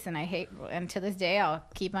heights, and to this day, I'll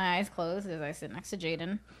keep my eyes closed as I sit next to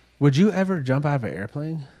Jaden. Would you ever jump out of an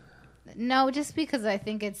airplane? No, just because I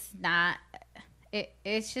think it's not.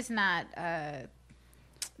 It's just not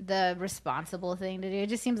the responsible thing to do. It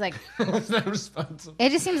just seems like It's not responsible. it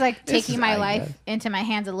just seems like This taking is my iPad. life into my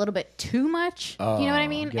hands a little bit too much. You know what I Oh,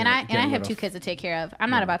 mean? get And a- I get a have little- two kids to take care of. I'm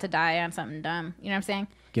not about to die on something dumb. You know what I'm saying?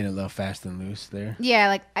 Getting a little fast and loose there. Yeah,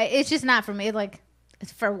 like it's just not for me. Like,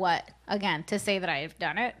 it's for what? Again, to say that I've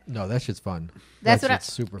done it. No, that shit's fun. That's That what I-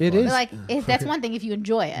 shit's super It fun. is. But like, that's one thing if you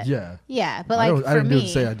enjoy it. Yeah. Yeah, but I like I for didn't do it me,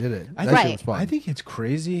 to say I did it. That Right. shit was fun. I think it's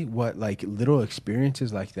crazy what like little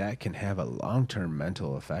experiences like that can have a long-term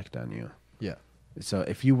mental effect on you. yeah. So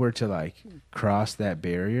if you were to like cross that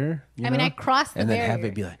barrier, you I mean, know, I crossed the and then have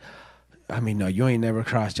barrier. it be like, I mean, no, you ain't never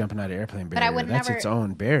crossed jumping out of airplane barrier. But I would That's never- its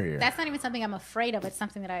own barrier. That's not even something I'm afraid of. It's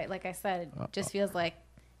something that like I said, just feels like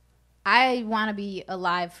I want to be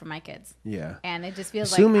alive for my kids, yeah. and it just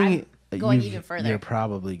feels Assuming like I'm going you've- even further. you're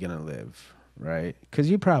probably gonna live, right? Because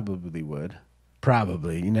you probably would.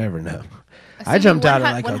 Probably, you never know. I Assuming jumped out of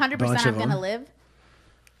like 100% a bunch I'm of them. gonna live.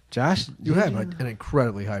 Josh, You did have an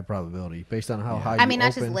incredibly high probability based on how high I you mean,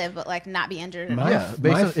 not open. just live, but like not be injured. At My- all. Yeah, based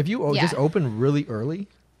my- on if you just Yeah. open really early,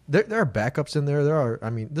 there are backups in there. There are, I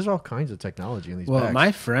mean, there's all kinds of technology in these. Well, bags.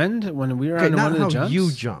 my friend, when we were okay, on not one of how the jumps,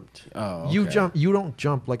 you jumped. Oh, You okay. jump. You don't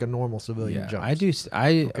jump like a normal civilian Yeah, jumps.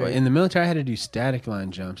 I do. Okay. In the military, I had to do static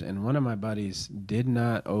line jumps, and one of my buddies did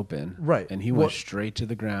not open. Right. and he went What- straight to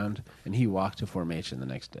the ground, and he walked to formation the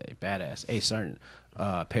next day. Badass. Hey, Sergeant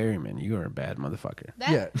Perryman, you are a bad motherfucker.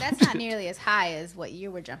 Yeah. That's not nearly as high as what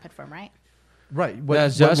you were jumping from, right? Right.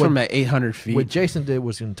 That's from at 800 feet. What Jason did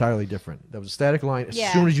was entirely different. That was a static line. As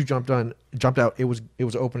Yeah. soon as you jumped out, it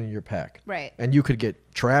was opening your pack. Right. And you could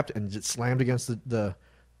get trapped and just slammed against the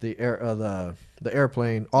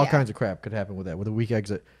airplane. All Yeah. kinds of crap could happen with that. With a weak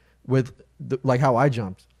exit, with like how I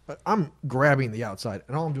jumped, I'm grabbing the outside,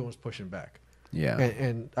 and all I'm doing is pushing back. Yeah.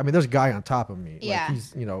 And I mean, there's a guy on top of me. Yeah. Like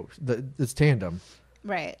he's, it's tandem.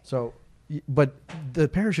 Right. So, but the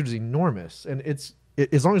parachute is enormous, and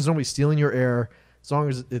as long as nobody's stealing your air, as long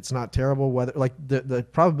as it's not terrible weather, like the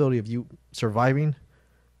probability of you surviving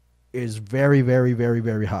is very, very, very,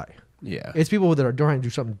 very high. Yeah. It's people that are trying to do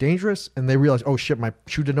something dangerous, and they realize, oh shit, my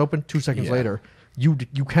chute didn't open. 2 seconds Yeah. later, you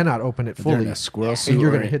cannot open it If they're fully, in a squirrel Yeah. suit, and you're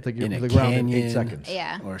or going to hit the in a ground in 8 canyon, seconds.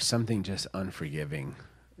 Yeah. or something just unforgiving.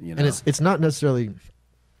 You know. And it's not necessarily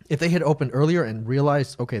if they had opened earlier and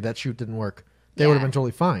realized, okay, that chute didn't work, they would have Yeah. been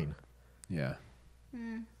totally fine. Yeah.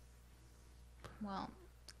 Well,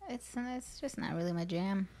 it's just not really my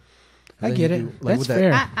jam. I then get you it. do, like, That's with that-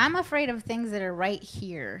 fair. I'm afraid of things that are right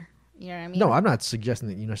here. You know what I mean? No, I'm not suggesting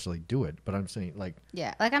that you necessarily do it, but I'm saying like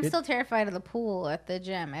Yeah, like I'm still terrified of the pool at the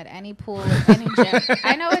gym, at any pool, at any gym.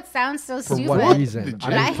 I know it sounds so for stupid, what reason?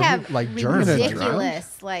 but I for me, have like germs You're gonna like, drown?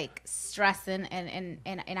 ridiculous like stress and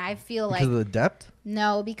I feel like because of the depth.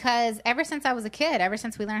 no, because ever since I was a kid, ever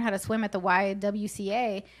since we learned how to swim at the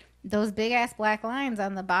YWCA, those big ass black lines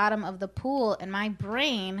on the bottom of the pool in my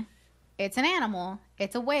brain, it's an animal,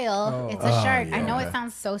 it's a whale, it's a shark. I know yeah. it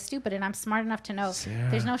sounds so stupid, and I'm smart enough to know Sarah.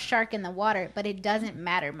 there's no shark in the water, but it doesn't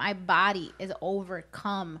matter. My body is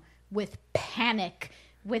overcome with panic,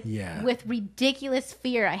 with Yeah. with ridiculous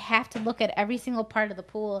fear. I have to look at every single part of the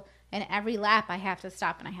pool, and every lap I have to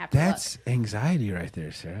stop and I have to look. That's anxiety right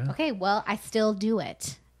there, Sarah. Okay, well, I still do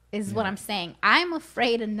it, is what I'm saying. I'm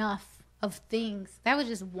afraid enough of things. That was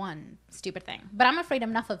just one stupid thing. But I'm afraid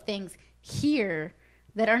enough of things here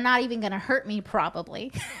that are not even going to hurt me,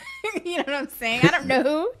 probably. You know what I'm saying? I don't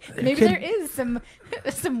know. Maybe there is some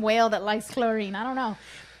whale that likes chlorine. I don't know.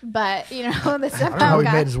 But, you know, that I don't know somehow how he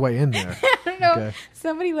got... made his way in there. I don't know. Okay.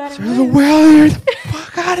 Somebody let him There's a in. whale here. Get the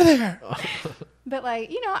fuck out of there. But,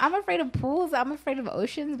 like, you know, I'm afraid of pools. I'm afraid of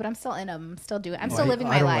oceans, but I'm still in them. Still doing it. I'm still living I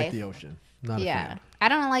my don't life. like the ocean. Not a Yeah. fan. I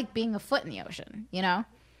don't like being a foot in the ocean, you know?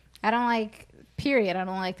 I don't like, period. I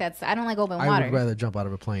don't like that. I don't like open I water. would rather jump out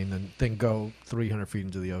of a plane than go 300 feet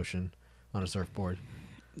into the ocean on a surfboard.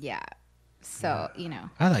 Yeah. So, you know.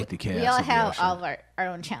 I like the chaos. We all of the have ocean. all of our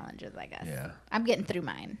own challenges, I guess. Yeah. I'm getting through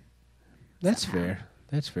mine. That's fair.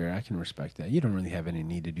 That's fair. I can respect that. You don't really have any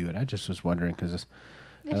need to do it. I just was wondering because It's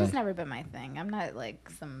just never been my thing. I'm not like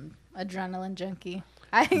some adrenaline junkie.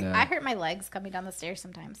 I No. I hurt my legs coming down the stairs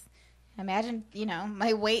sometimes. Imagine, you know,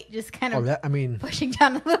 my weight just kind of I mean, pushing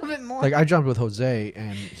down a little bit more. like I jumped with Jose,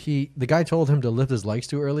 and the guy told him to lift his legs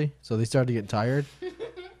too early, so they started getting tired.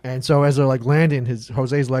 And so as they're like landing,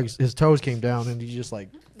 Jose's legs, his toes came down, and he just like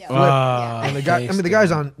Yeah. flipped. Ah. And the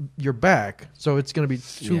guy's on your back, so it's gonna be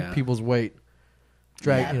two Yeah. people's weight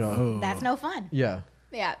drag. That's, You know, that's no fun. yeah.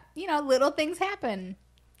 Yeah. You know, little things happen.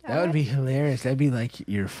 that would be hilarious. That'd be like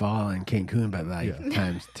your fall in Cancun, but like Yeah.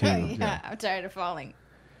 times two. Yeah, I'm tired of falling.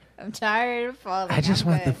 I'm tired of falling. I just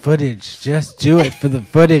I'm want the good. footage. Just do it for the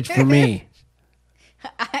footage for me.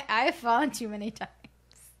 I've fallen too many times.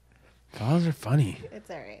 Falls are funny. It's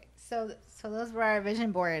all right. So those were our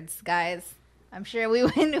vision boards, guys. I'm sure we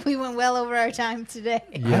went well over our time today.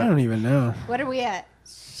 I don't even know. What are we at?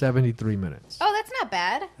 73 minutes. Oh, that's not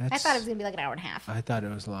bad. I That's- thought it was gonna be like an hour and a half. I thought it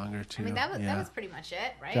was longer too. I mean, that was yeah. pretty much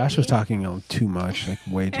it, right? Josh was We- talking too much, like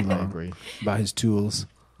way too I long agree. about his tools.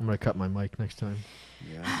 I'm gonna cut my mic next time.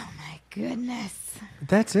 Yeah. Oh my goodness.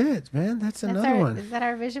 That's it, man. That's another one. Is that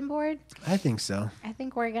our vision board? I think so. I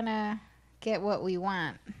think we're gonna get what we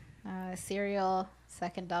want. Cereal,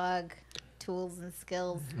 second dog, tools and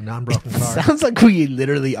skills. A non-broken car. Sounds like we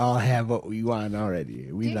literally all have what we want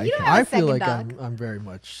already. We Dude, like. you don't it. have I a feel second like dog. I'm very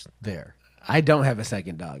much there. I don't have a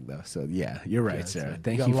second dog though, so yeah, you're right, Yeah, Sarah. so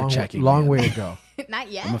Thank got you a for long, checking. Long man. way to go.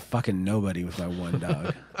 Not yet. I'm a fucking nobody with my one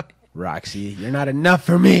dog. Roxy, you're not enough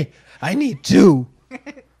for me. I need two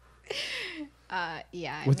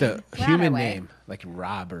Yeah. with we're a on our human way. name like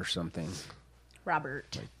Rob or something.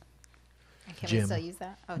 Robert. Can we Jim. still use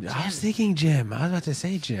that? Oh, Jim. I was thinking Jim. I was about to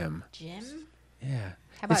say Jim. Jim? Yeah.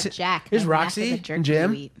 How about Is it- Jack? Is named after Roxy the jerky and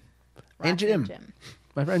Jim? you eat? And Roxy Jim.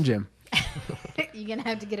 My friend Jim. You're gonna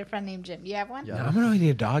have to get a friend named Jim. You have one? Yeah. No, I'm gonna need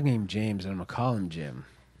a dog named James, and I'm gonna call him Jim.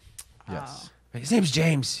 Yes. His name's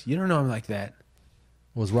James. You don't know him like that.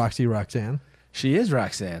 Was Roxy Roxanne? She is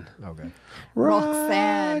Roxanne. Okay.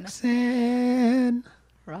 Roxanne. Roxanne.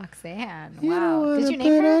 Roxanne. You don't Wow. wanna Did you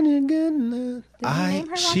name put her? on your good look. Did you name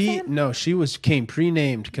her She Roxanne? no, she came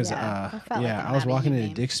pre-named because Yeah, I felt like yeah, it I was might be walking your into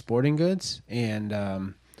name. Dick's Sporting Goods and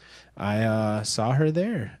I saw her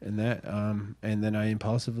there and that and then I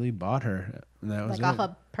impulsively bought her and that was Like it. off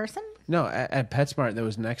a person? No, at PetSmart that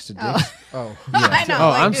was next to Oh. Dick's. Oh, I know. Oh,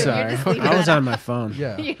 like, I'm dude, you're sorry. just leaving I was that on my phone.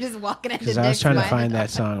 yeah. You're just walking into Because I was Dick's trying to buying find it. that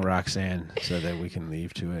song Roxanne so that we can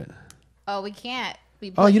leave to it. Oh, we can't.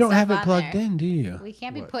 Be Oh, you putting don't stuff have it on plugged there. in, do you? We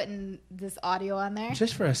can't be What? putting this audio on there.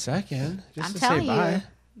 Just for a second. Just I'm to telling say bye. you,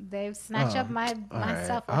 they've snatched up my All right,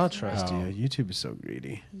 stuff. I'll left and right. trust you. YouTube is so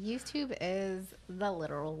greedy. YouTube is the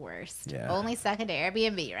literal worst. Yeah. Only second to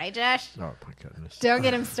Airbnb, right, Josh? Oh my goodness. Don't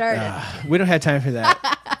get him started. We don't have time for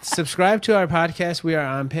that. Subscribe to our podcast. We are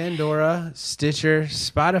on Pandora, Stitcher,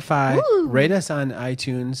 Spotify. Woo. Rate us on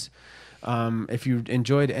iTunes. If you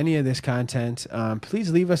enjoyed any of this content,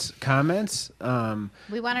 please leave us comments.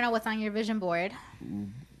 We want to know what's on your vision board.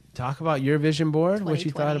 Talk about your vision board, what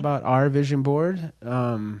you thought 2020. about our vision board,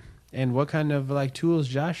 and what kind of like tools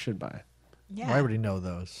Josh should buy. Yeah. Well, I already know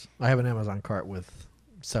those. I have an Amazon cart with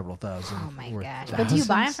several thousand. Oh my worth gosh! of- But do you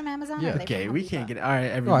buy them Thousands? from Amazon? Yeah. Or are they Okay, from we Home can't Depot? get all right,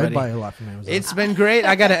 Oh, I everybody. buy a lot from Amazon. It's been great.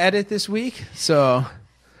 I got to edit this week, so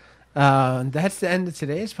that's the end of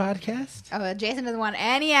today's podcast. Oh, Jason doesn't want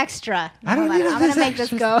any extra. I don't Hold on, need I'm gonna this make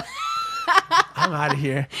this go. I'm out of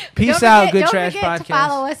here. Don't Peace out, forget- Good don't Trash forget Podcast. to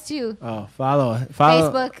follow us too. Oh, follow.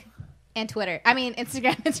 Facebook and Twitter. I mean,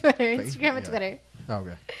 Instagram and Twitter. Instagram and yeah. Twitter. Oh,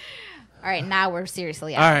 okay. All right, now we're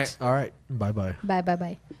seriously out. All right. All right. Bye bye. Bye, bye,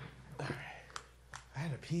 bye. I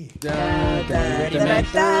had a pee. It's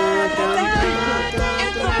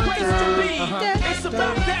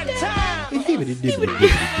about that time.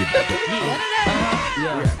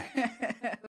 Yeah.